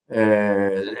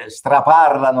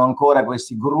straparlano ancora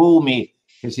questi grumi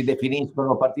che si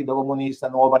definiscono Partito Comunista,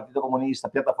 Nuovo Partito Comunista,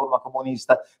 Piattaforma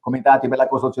Comunista, Comitati per la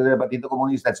Costruzione del Partito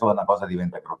Comunista, insomma una cosa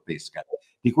diventa grottesca,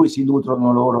 di cui si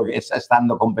nutrono loro che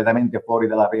stando completamente fuori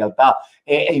dalla realtà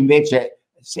e invece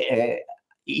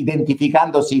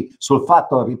identificandosi sul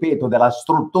fatto, ripeto, della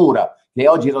struttura che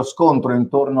oggi lo scontro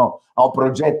intorno a un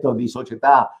progetto di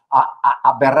società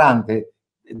aberrante,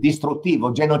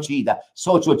 distruttivo, genocida,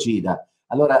 sociocida.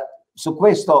 Allora, su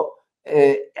questo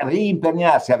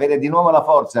riimpegnarsi, avere di nuovo la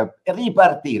forza e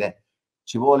ripartire,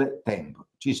 ci vuole tempo,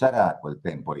 ci sarà quel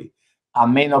tempo lì, a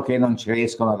meno che non ci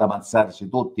riescano ad ammazzarci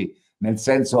tutti nel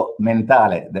senso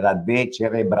mentale della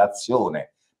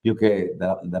decerebrazione, più che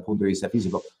dal punto di vista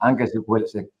fisico, anche se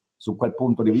su quel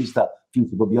punto di vista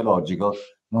fisico-biologico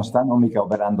non stanno mica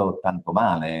operando tanto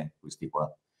male, questi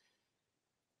qua.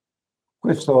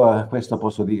 Questo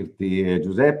posso dirti,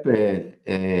 Giuseppe,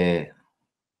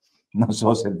 non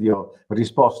so se ti ho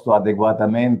risposto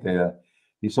adeguatamente.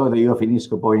 Di solito io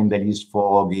finisco poi in degli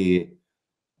sfoghi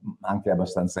anche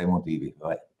abbastanza emotivi.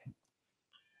 Vabbè.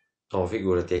 No,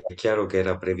 figurati, è chiaro che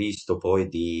era previsto poi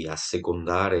di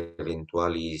assecondare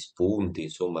eventuali spunti,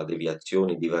 insomma,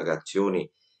 deviazioni, divagazioni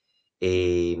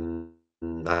e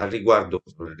al riguardo,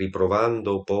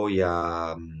 riprovando poi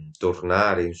a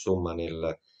tornare, insomma,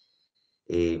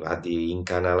 ad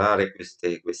incanalare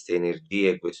queste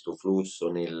energie, questo flusso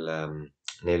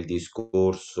nel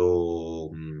discorso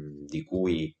di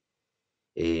cui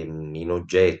in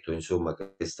oggetto, insomma,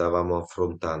 che stavamo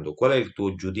affrontando. Qual è il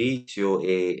tuo giudizio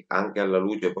e anche alla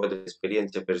luce poi delle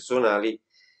esperienze personali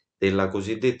della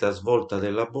cosiddetta svolta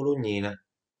della Bolognina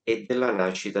e della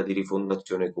nascita di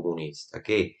Rifondazione Comunista,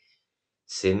 che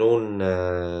se non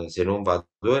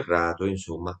vado errato,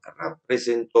 insomma,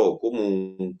 rappresentò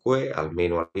comunque,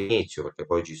 almeno all'inizio, perché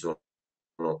poi ci sono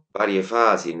varie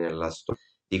fasi nella storia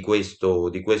di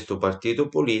questo partito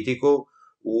politico,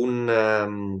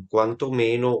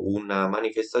 quantomeno una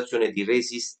manifestazione di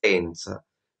resistenza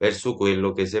verso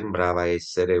quello che sembrava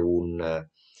essere una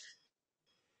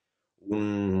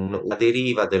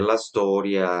deriva della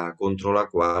storia contro la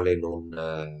quale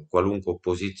qualunque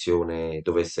opposizione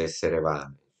dovesse essere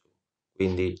vana.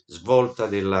 Quindi svolta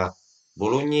della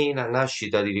Bolognina,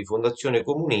 nascita di Rifondazione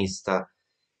Comunista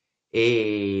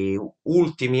e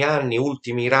ultimi anni,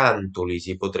 ultimi rantoli,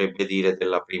 si potrebbe dire,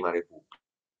 della Prima Repubblica.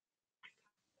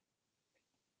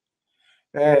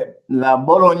 La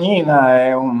Bolognina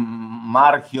è un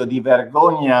marchio di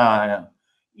vergogna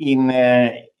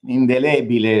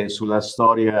indelebile sulla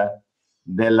storia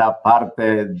della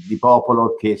parte di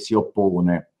popolo che si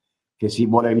oppone, che si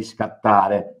vuole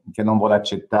riscattare, che non vuole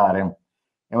accettare.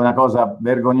 È una cosa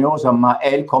vergognosa, ma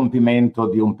è il compimento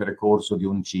di un percorso, di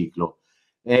un ciclo,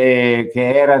 che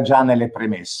era già nelle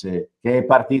premesse, che è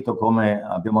partito, come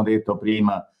abbiamo detto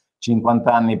prima,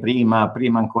 50 anni prima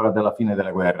ancora della fine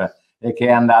della guerra, e che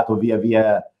è andato via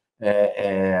via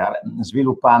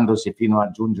sviluppandosi fino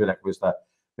a giungere a questa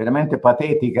veramente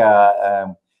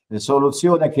patetica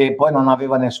soluzione, che poi non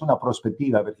aveva nessuna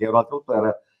prospettiva, perché oltretutto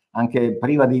era anche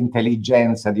priva di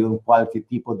intelligenza, di un qualche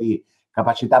tipo di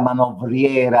capacità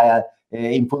manovriera,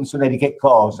 in funzione di che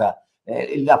cosa?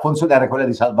 La funzione era quella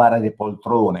di salvare le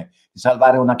poltrone, di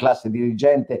salvare una classe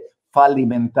dirigente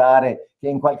fallimentare che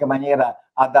in qualche maniera,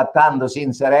 adattandosi,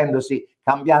 inserendosi,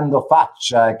 cambiando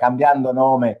faccia e cambiando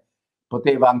nome,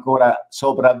 poteva ancora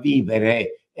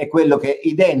sopravvivere. È quello che è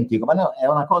identico, ma no, è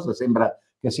una cosa, sembra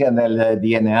che sia nel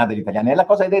DNA degli italiani. È la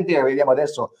cosa identica che vediamo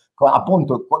adesso,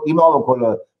 appunto, di nuovo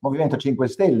col Movimento 5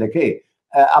 Stelle, che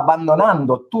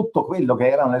abbandonando tutto quello che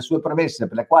erano le sue promesse,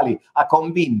 per le quali ha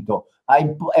convinto a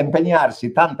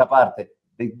impegnarsi tanta parte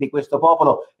di questo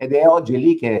popolo, ed è oggi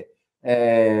lì che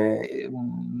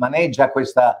maneggia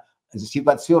questa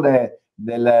situazione,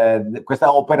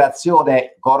 questa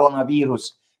operazione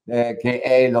coronavirus, che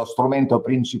è lo strumento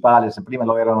principale. Se prima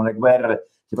lo erano le guerre,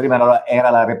 se prima era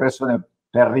la repressione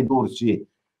per ridurci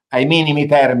ai minimi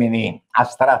termini, a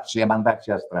stracci, e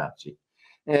mandarci a stracci.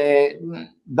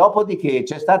 Dopodiché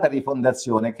c'è stata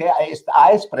Rifondazione, che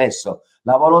ha espresso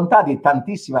la volontà di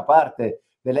tantissima parte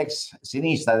dell'ex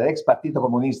sinistra, dell'ex partito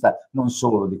comunista, non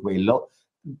solo di quello,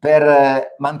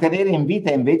 per mantenere in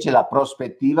vita invece la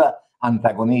prospettiva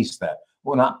antagonista,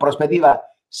 una prospettiva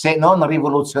se non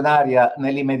rivoluzionaria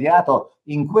nell'immediato,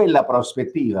 in quella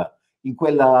prospettiva, in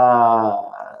quella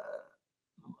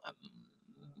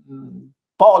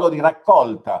polo di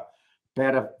raccolta,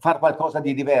 per fare qualcosa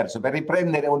di diverso, per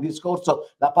riprendere un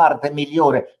discorso, la parte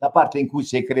migliore, la parte in cui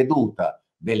si è creduta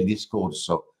del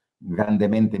discorso,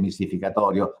 grandemente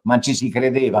mistificatorio, ma ci si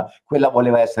credeva, quella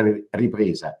voleva essere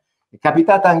ripresa. È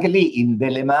capitata anche lì in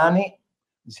delle mani,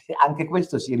 anche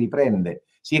questo si riprende,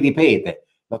 si ripete,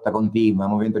 lotta continua,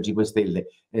 Movimento 5 Stelle,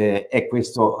 e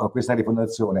questa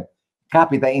rifondazione.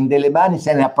 Capita in delle mani,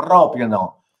 se ne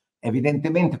appropriano,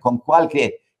 evidentemente con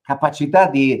qualche capacità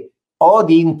o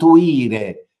di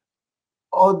intuire,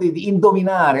 o di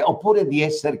indovinare, oppure di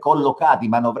essere collocati,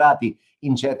 manovrati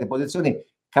in certe posizioni,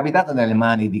 capitato nelle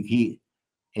mani di chi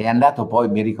è andato poi,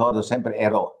 mi ricordo sempre,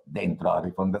 ero dentro la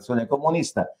Rifondazione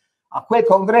Comunista, a quel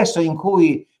congresso in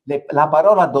cui la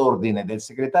parola d'ordine del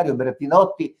segretario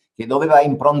Bertinotti, che doveva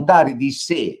improntare di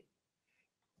sé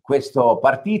questo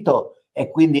partito e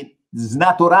quindi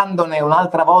snaturandone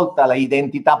un'altra volta la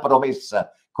identità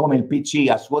promessa come il PC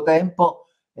a suo tempo,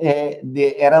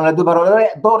 erano le due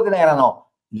parole d'ordine,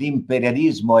 erano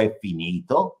l'imperialismo è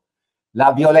finito,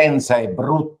 la violenza è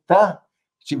brutta,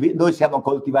 noi siamo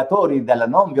coltivatori della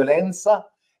non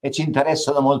violenza e ci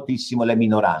interessano moltissimo le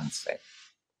minoranze.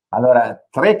 Allora,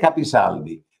 tre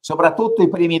capisaldi, soprattutto i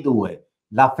primi due.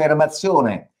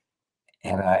 L'affermazione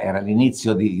era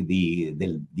l'inizio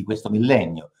di questo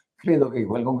millennio. Credo che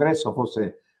quel congresso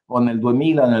fosse o nel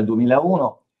 2000 o nel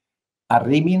 2001 a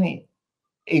Rimini,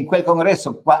 e in quel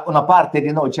congresso una parte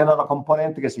di noi, c'era una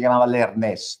componente che si chiamava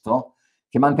l'Ernesto,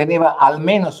 che manteneva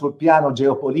almeno sul piano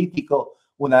geopolitico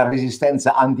una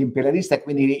resistenza anti-imperialista, e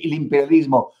quindi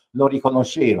l'imperialismo lo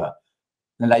riconosceva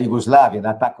nella Jugoslavia,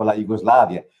 l'attacco alla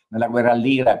Jugoslavia, nella guerra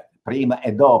all'Iraq, prima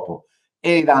e dopo,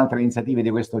 e in altre iniziative di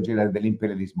questo genere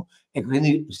dell'imperialismo, e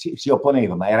quindi si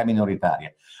opponeva, ma era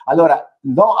minoritaria. Allora,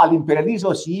 no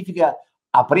all'imperialismo significa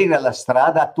aprire la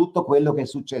strada a tutto quello che è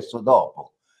successo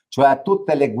dopo, cioè a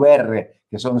tutte le guerre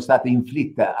che sono state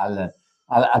inflitte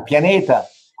al pianeta,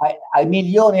 ai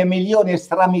milioni e milioni e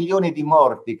stramilioni di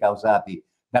morti causati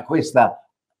da questo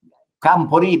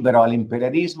campo libero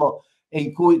all'imperialismo,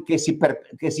 in cui che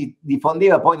si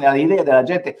diffondeva poi nell'idea della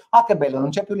gente: ah, che bello, non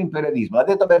c'è più l'imperialismo, l'ha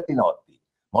detto Bertinotti,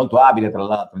 molto abile tra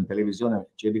l'altro, in televisione,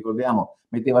 ci ricordiamo,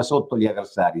 metteva sotto gli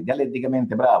avversari,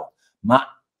 dialetticamente bravo, ma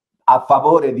a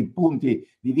favore di punti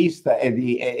di vista e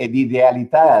di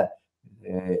idealità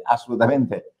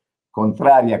assolutamente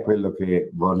contrari a quello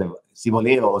che si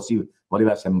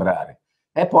voleva sembrare.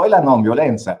 E poi la non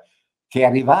violenza, che è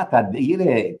arrivata a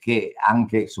dire che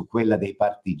anche su quella dei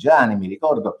partigiani, mi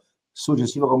ricordo,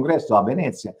 successivo congresso a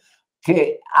Venezia,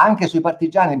 che anche sui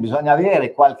partigiani bisogna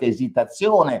avere qualche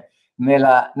esitazione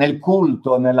nel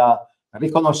culto, nel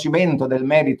riconoscimento del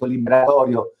merito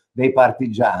liberatorio dei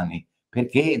partigiani,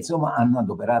 perché insomma hanno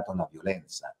adoperato la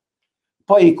violenza.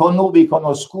 Poi i connubi con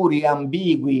oscuri,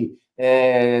 ambigui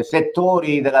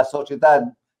settori della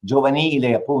società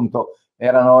giovanile, appunto,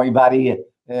 erano i vari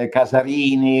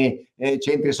casarini,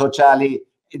 centri sociali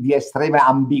di estrema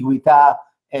ambiguità,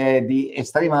 di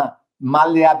estrema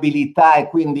malleabilità e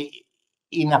quindi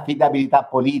inaffidabilità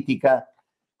politica,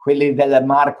 quelli del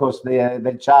Marcos,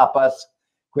 del Chiapas,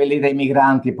 quelli dei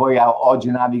migranti, poi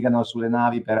oggi navigano sulle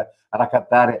navi per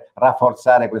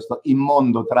rafforzare questo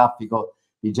immondo traffico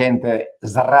di gente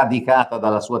sradicata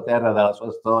dalla sua terra, dalla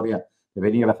sua storia, per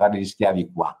venire a fare gli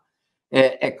schiavi qua.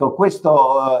 Ecco,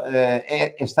 questo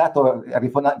è stato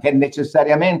che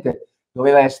necessariamente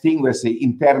doveva estinguersi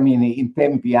in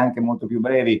tempi anche molto più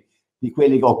brevi di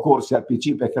quelli che occorsi al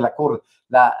PC, perché la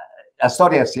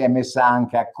storia si è messa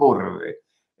anche a correre.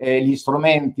 Gli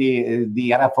strumenti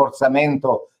di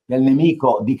rafforzamento del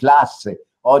nemico di classe,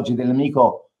 oggi del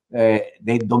nemico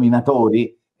dei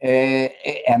dominatori,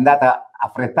 è andata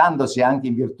affrettandosi anche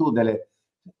in virtù delle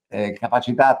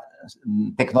capacità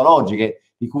tecnologiche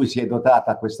di cui si è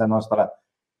dotata questo nostro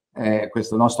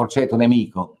ceto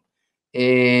nemico,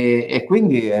 e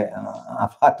quindi ha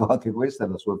fatto anche questa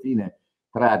la sua fine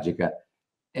tragica,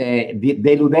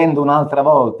 deludendo un'altra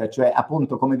volta, cioè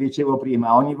appunto, come dicevo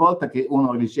prima, ogni volta che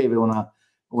uno riceve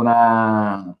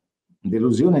una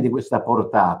delusione di questa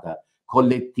portata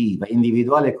collettiva,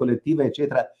 individuale e collettiva,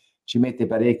 eccetera, ci mette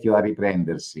parecchio a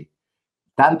riprendersi.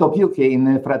 Tanto più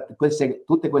che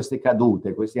tutte queste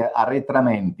cadute, questi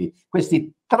arretramenti,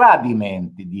 questi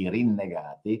tradimenti di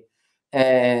rinnegati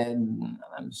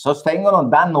sostengono,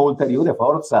 danno ulteriore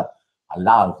forza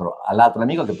all'altro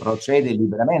amico che procede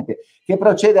liberamente, che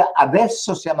procede.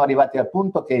 Adesso siamo arrivati al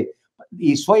punto che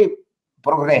i suoi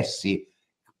progressi,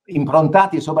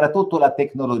 improntati soprattutto alla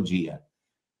tecnologia,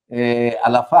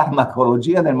 alla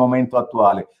farmacologia nel momento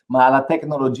attuale, ma alla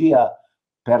tecnologia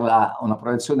per una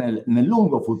proiezione nel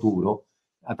lungo futuro,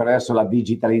 attraverso la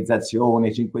digitalizzazione,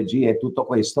 5G e tutto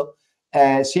questo,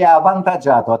 si è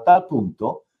avvantaggiato a tal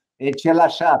punto e ci ha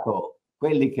lasciato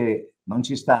quelli che non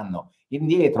ci stanno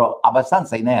indietro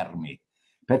abbastanza inermi,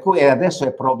 per cui adesso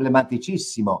è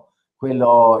problematicissimo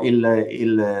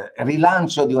il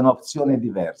rilancio di un'opzione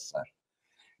diversa.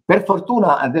 Per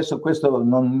fortuna adesso questo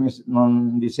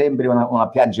non vi sembri una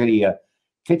piaggeria,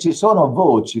 che ci sono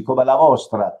voci come la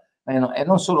vostra, e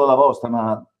non solo la vostra,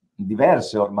 ma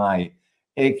diverse ormai,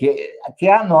 e che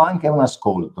hanno anche un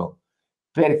ascolto,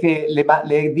 perché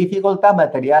le difficoltà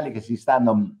materiali che si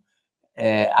stanno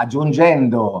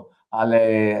aggiungendo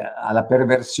alla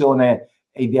perversione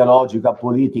ideologica,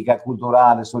 politica,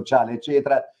 culturale, sociale,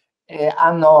 eccetera,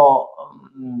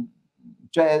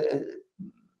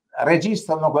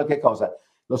 registrano qualche cosa.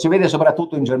 Lo si vede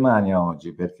soprattutto in Germania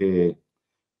oggi, perché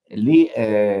lì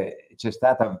c'è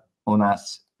stata una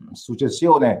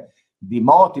successione di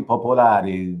moti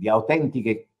popolari, di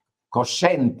autentiche,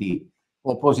 coscienti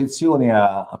opposizioni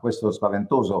a questo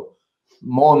spaventoso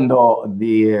mondo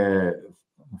di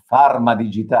farma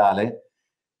digitale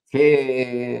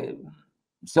che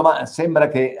insomma sembra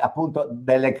che appunto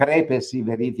delle crepe si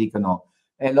verificano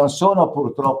e non sono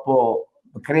purtroppo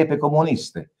crepe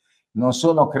comuniste, non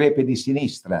sono crepe di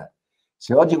sinistra.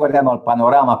 Se oggi guardiamo il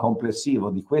panorama complessivo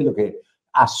di quello che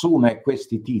assume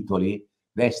questi titoli,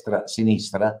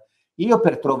 destra-sinistra, io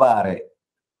per trovare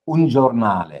un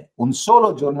giornale, un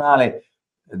solo giornale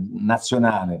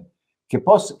nazionale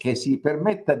che si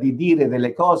permetta di dire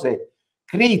delle cose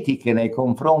critiche nei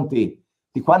confronti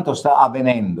di quanto sta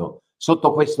avvenendo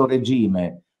sotto questo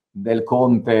regime del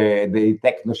Conte, dei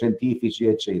tecnoscientifici,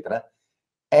 eccetera,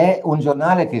 è un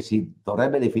giornale che si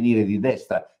dovrebbe definire di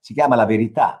destra, si chiama La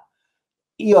Verità.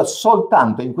 Io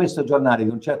soltanto in questo giornale di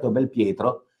un certo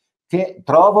Belpietro che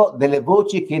trovo delle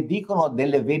voci che dicono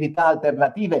delle verità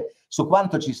alternative su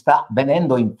quanto ci sta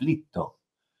venendo inflitto,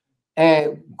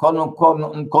 con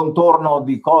un contorno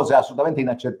di cose assolutamente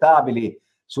inaccettabili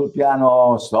sul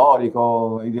piano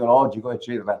storico, ideologico,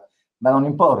 eccetera, ma non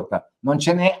importa, non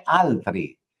ce n'è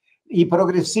altri. I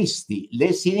progressisti,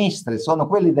 le sinistre sono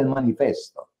quelli del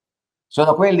manifesto,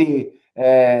 sono quelli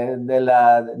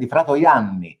di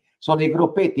Fratoianni, sono i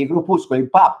gruppetti, i gruppuscoli, il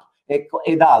PAP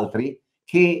ed altri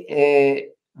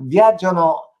che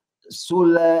viaggiano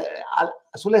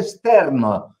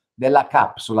sull'esterno della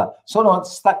capsula, sono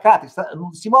staccati,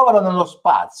 si muovono nello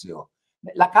spazio.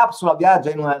 La capsula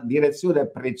viaggia in una direzione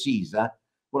precisa,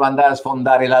 vuole andare a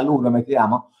sfondare la Luna,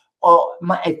 mettiamo,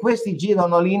 e questi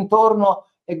girano lì intorno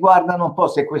e guardano un po'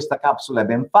 se questa capsula è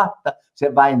ben fatta,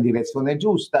 se va in direzione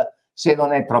giusta, se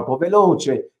non è troppo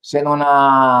veloce, se non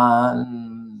ha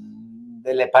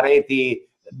delle pareti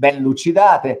ben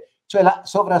lucidate, cioè la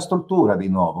sovrastruttura di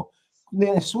nuovo.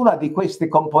 Nessuna di queste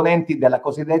componenti della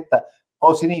cosiddetta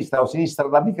o sinistra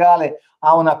radicale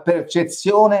ha una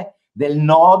percezione del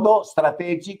nodo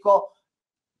strategico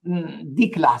di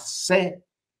classe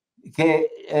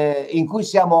in cui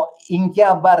siamo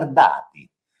inchiavardati.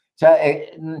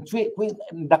 Cioè,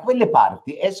 da quelle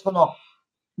parti escono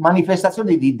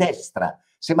manifestazioni di destra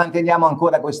se manteniamo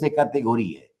ancora queste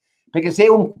categorie. Perché se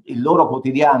il loro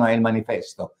quotidiano è il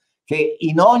manifesto, che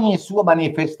in ogni sua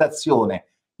manifestazione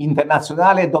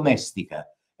internazionale e domestica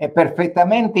è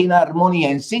perfettamente in armonia,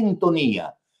 in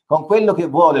sintonia con quello che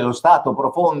vuole lo Stato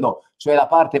profondo, cioè la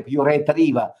parte più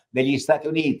retriva degli Stati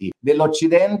Uniti,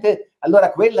 dell'Occidente,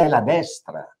 allora quella è la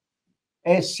destra.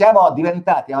 E siamo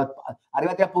arrivati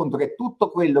al punto che tutto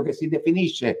quello che si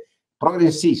definisce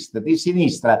progressista, di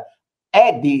sinistra,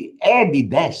 è di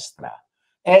destra,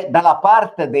 è dalla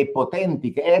parte dei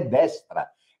potenti che è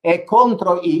destra, è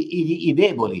contro i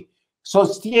deboli,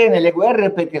 sostiene le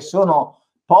guerre perché sono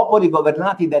popoli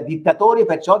governati da dittatori,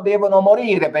 perciò devono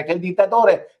morire, perché il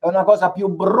dittatore è una cosa più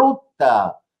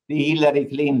brutta di Hillary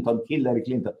Clinton.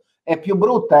 È più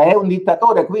brutta, è un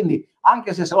dittatore, quindi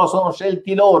anche se lo sono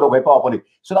scelti loro, quei popoli,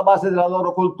 sulla base della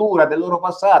loro cultura, del loro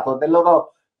passato, del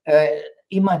loro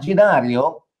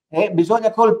immaginario,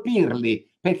 bisogna colpirli,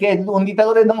 perché un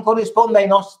dittatore non corrisponde ai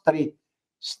nostri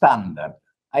standard,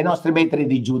 ai nostri metri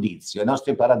di giudizio, ai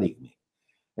nostri paradigmi.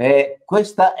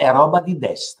 Questa è roba di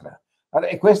destra,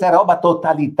 questa è roba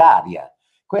totalitaria,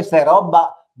 questa è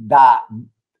roba da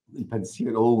il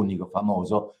pensiero unico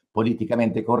famoso,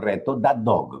 politicamente corretto, da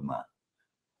dogma.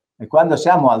 E quando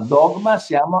siamo al dogma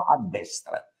siamo a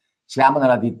destra, siamo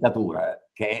nella dittatura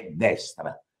che è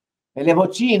destra. E le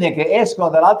vocine che escono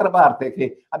dall'altra parte,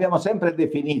 che abbiamo sempre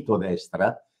definito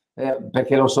destra,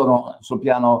 perché lo sono sul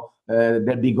piano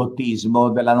del bigottismo,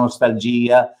 della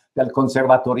nostalgia, del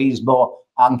conservatorismo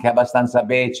anche abbastanza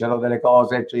becero delle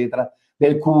cose, eccetera,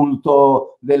 del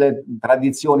culto, delle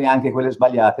tradizioni anche quelle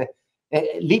sbagliate.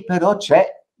 Lì però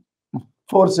c'è,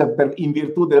 forse in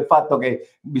virtù del fatto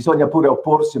che bisogna pure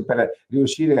opporsi per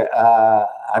riuscire a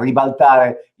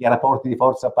ribaltare i rapporti di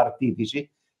forza partitici,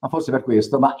 ma forse per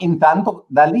questo, ma intanto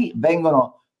da lì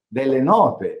vengono delle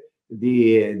note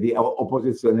di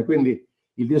opposizione. Quindi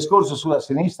il discorso sulla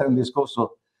sinistra è un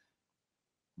discorso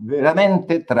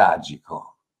veramente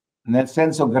tragico, nel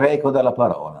senso greco della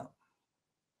parola.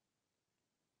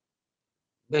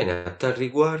 Bene, a tal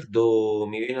riguardo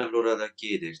mi viene allora da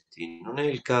chiederti, non è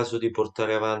il caso di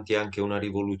portare avanti anche una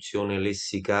rivoluzione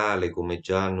lessicale, come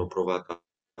già hanno provato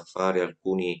a fare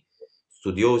alcuni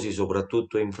studiosi,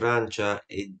 soprattutto in Francia,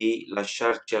 e di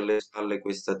lasciarci alle spalle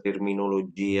questa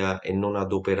terminologia e non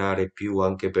adoperare più,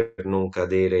 anche per non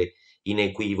cadere in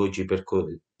equivoci, per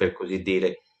così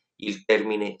dire, il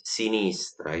termine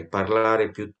sinistra e parlare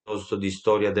piuttosto di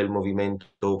storia del movimento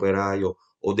operaio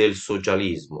o del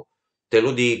socialismo? Te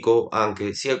lo dico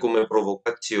anche sia come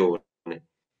provocazione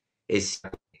e sia,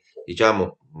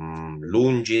 diciamo,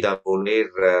 lungi da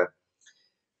voler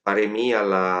fare mia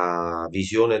la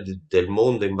visione del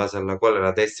mondo in base alla quale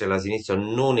la destra e la sinistra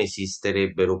non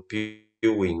esisterebbero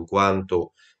più in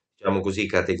quanto, diciamo così,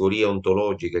 categorie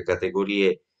ontologiche,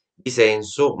 categorie di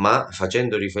senso, ma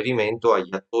facendo riferimento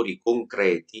agli attori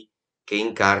concreti che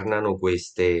incarnano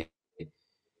queste,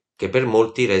 che per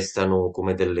molti restano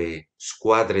come delle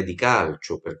squadre di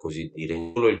calcio, per così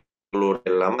dire, solo il colore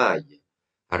della maglia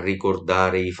a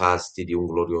ricordare i fasti di un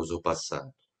glorioso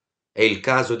passato. È il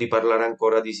caso di parlare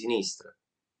ancora di sinistra.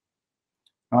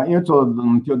 No, io ti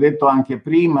ho detto anche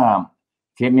prima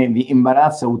che mi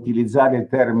imbarazza utilizzare il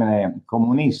termine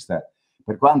comunista,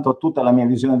 per quanto tutta la mia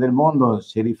visione del mondo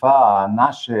si rifà,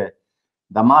 nasce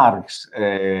da Marx,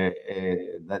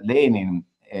 da Lenin,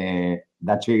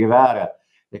 da Che Guevara,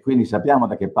 e quindi sappiamo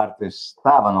da che parte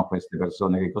stavano queste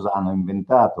persone, che cosa hanno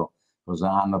inventato,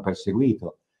 cosa hanno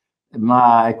perseguito.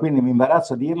 Ma e quindi mi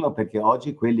imbarazza dirlo perché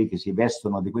oggi quelli che si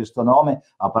vestono di questo nome,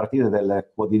 a partire dal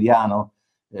quotidiano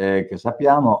che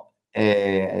sappiamo,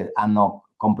 hanno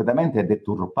completamente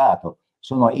deturpato,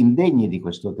 sono indegni di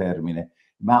questo termine,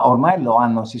 ma ormai lo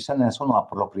hanno, se ne sono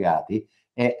appropriati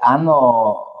e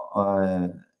hanno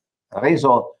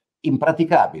reso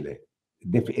impraticabile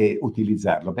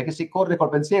utilizzarlo, perché si corre col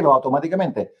pensiero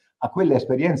automaticamente a quelle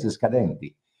esperienze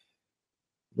scadenti.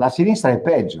 La sinistra è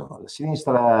peggio, la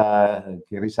sinistra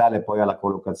che risale poi alla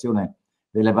collocazione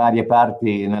delle varie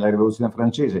parti nella rivoluzione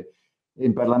francese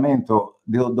in Parlamento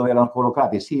dove erano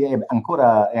collocati, sì, è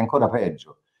ancora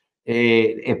peggio.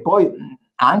 E poi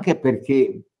anche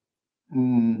perché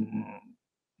mh,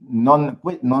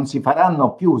 non si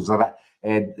faranno più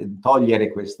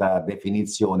togliere questa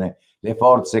definizione, le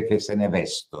forze che se ne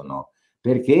vestono,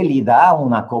 perché gli dà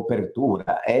una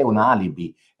copertura, è un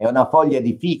alibi, è una foglia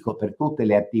di fico per tutte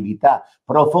le attività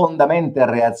profondamente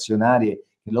reazionarie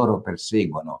che loro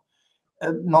perseguono.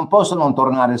 Non posso non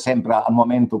tornare sempre al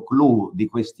momento clou di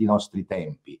questi nostri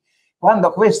tempi.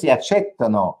 Quando questi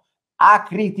accettano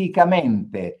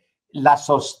acriticamente la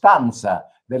sostanza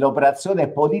dell'operazione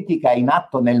politica in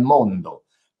atto nel mondo,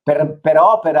 per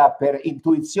opera, per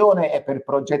intuizione e per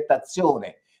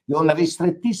progettazione di un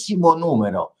ristrettissimo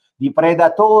numero di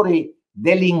predatori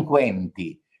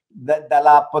delinquenti,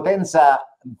 dalla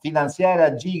potenza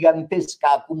finanziaria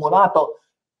gigantesca accumulato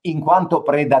in quanto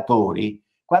predatori,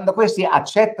 quando questi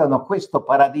accettano questo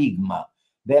paradigma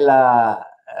del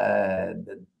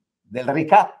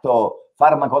ricatto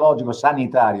farmacologico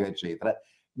sanitario, eccetera,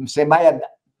 semmai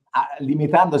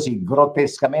limitandosi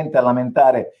grottescamente a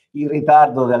lamentare il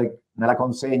ritardo nella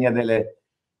consegna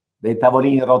dei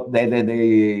tavolini,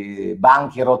 dei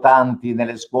banchi rotanti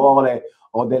nelle scuole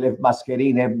o delle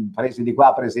mascherine prese di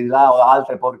qua, prese di là, o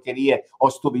altre porcherie o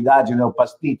stupidaggini o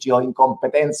pasticci o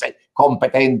incompetenze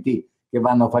competenti che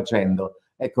vanno facendo.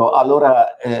 Ecco,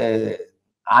 allora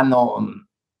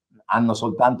hanno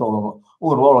soltanto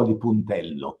un ruolo di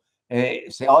puntello.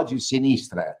 Se oggi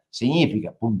sinistra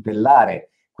significa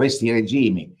puntellare questi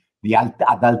regimi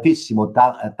ad altissimo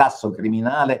tasso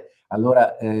criminale,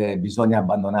 allora bisogna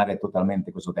abbandonare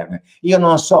totalmente questo termine. Io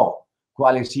non so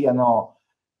quali siano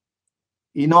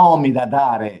i nomi da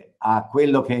dare a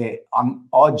quello che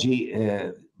oggi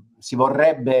si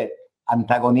vorrebbe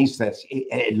antagonista,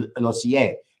 e lo si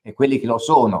è, e quelli che lo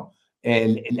sono,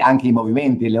 anche i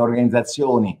movimenti, le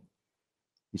organizzazioni,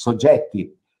 i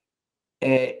soggetti,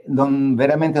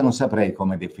 veramente non saprei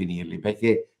come definirli,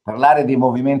 perché parlare di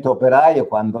movimento operaio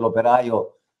quando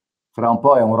l'operaio fra un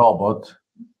po' è un robot,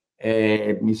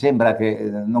 mi sembra che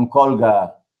non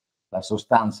colga la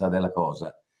sostanza della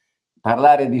cosa.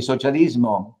 Parlare di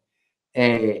socialismo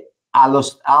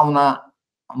ha una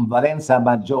valenza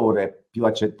maggiore, più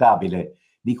accettabile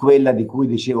di quella di cui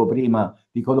dicevo prima,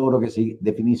 di coloro che si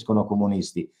definiscono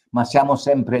comunisti, ma siamo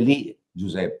sempre lì,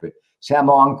 Giuseppe,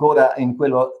 siamo ancora in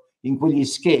quegli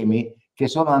schemi che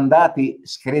sono andati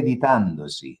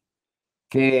screditandosi,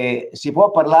 che si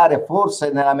può parlare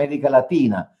forse nell'America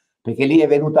Latina, perché lì è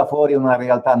venuta fuori una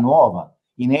realtà nuova,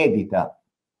 inedita,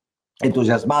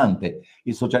 entusiasmante,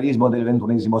 il socialismo del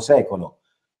XXI secolo.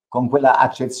 Con quella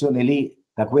accezione lì,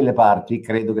 da quelle parti,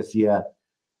 credo che sia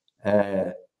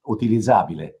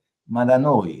utilizzabile, ma da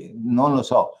noi non lo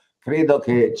so. Credo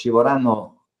che ci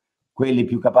vorranno quelli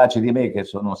più capaci di me, che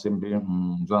sono sempre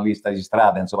un giornalista di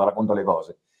strada, insomma, racconto le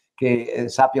cose, che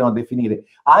sappiano definire.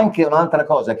 Anche un'altra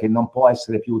cosa che non può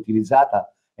essere più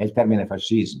utilizzata è il termine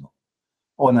fascismo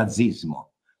o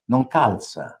nazismo. Non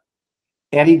calza,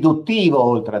 è riduttivo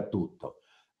oltretutto.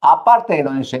 A parte che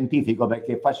non è scientifico,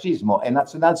 perché fascismo e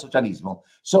nazionalsocialismo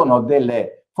sono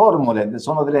delle formule,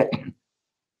 sono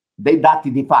dei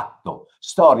dati di fatto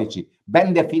storici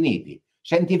ben definiti,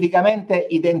 scientificamente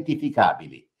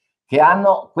identificabili, che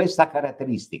hanno questa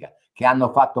caratteristica, che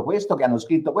hanno fatto questo, che hanno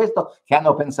scritto questo, che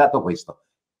hanno pensato questo.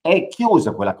 È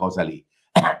chiusa quella cosa lì,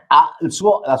 ha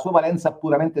la sua valenza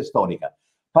puramente storica.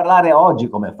 Parlare oggi,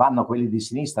 come fanno quelli di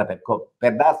sinistra,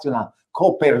 per darsi una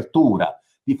copertura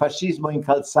di fascismo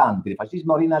incalzante, di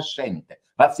fascismo rinascente,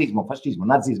 razzismo, fascismo,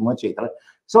 nazismo, eccetera,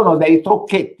 sono dei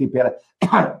trucchetti per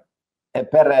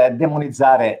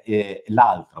demonizzare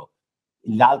l'altro.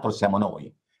 L'altro siamo noi,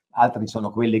 altri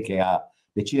sono quelli che a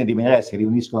decine di migliaia si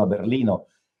riuniscono a Berlino,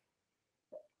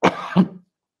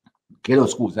 chiedo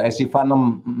scusa, e si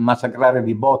fanno massacrare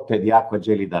di botte di acqua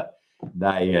gelida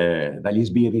dagli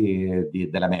sbirri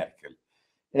della Merkel.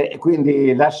 E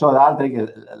quindi lascio ad altri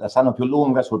che la sanno più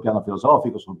lunga sul piano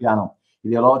filosofico, sul piano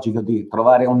ideologico, di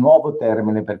trovare un nuovo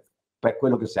termine per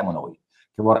quello che siamo noi,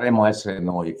 che vorremmo essere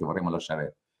noi, che vorremmo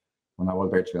lasciare una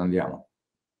volta che ce ne andiamo.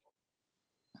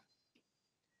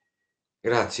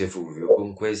 Grazie Fulvio,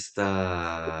 con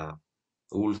questa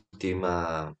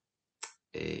ultima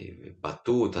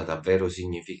battuta davvero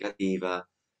significativa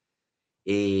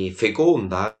e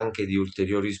feconda anche di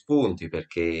ulteriori spunti,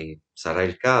 perché sarà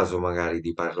il caso magari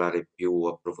di parlare più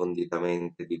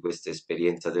approfonditamente di questa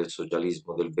esperienza del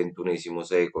socialismo del XXI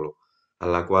secolo,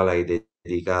 alla quale hai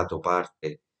dedicato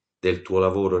parte del tuo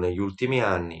lavoro negli ultimi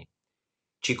anni.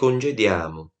 Ci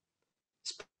congediamo,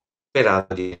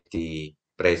 sperando di vederti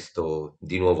presto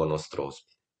di nuovo nostro ospite.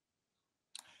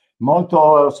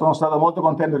 Sono stato molto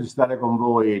contento di stare con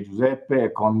voi,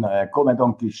 Giuseppe, come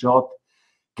Don Chisciotte,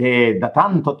 che da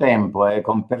tanto tempo,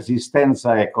 con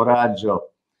persistenza e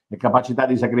coraggio e capacità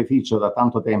di sacrificio, da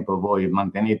tanto tempo voi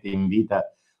mantenete in vita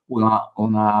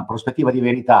una prospettiva di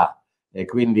verità e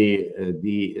quindi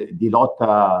di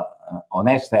lotta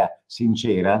onesta e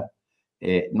sincera,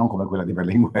 non come quella di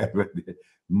Berlinguer,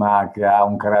 ma che ha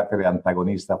un carattere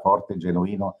antagonista forte,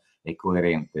 genuino e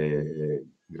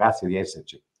coerente. Grazie di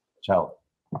esserci. Ciao.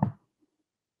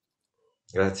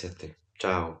 Grazie a te.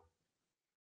 Ciao.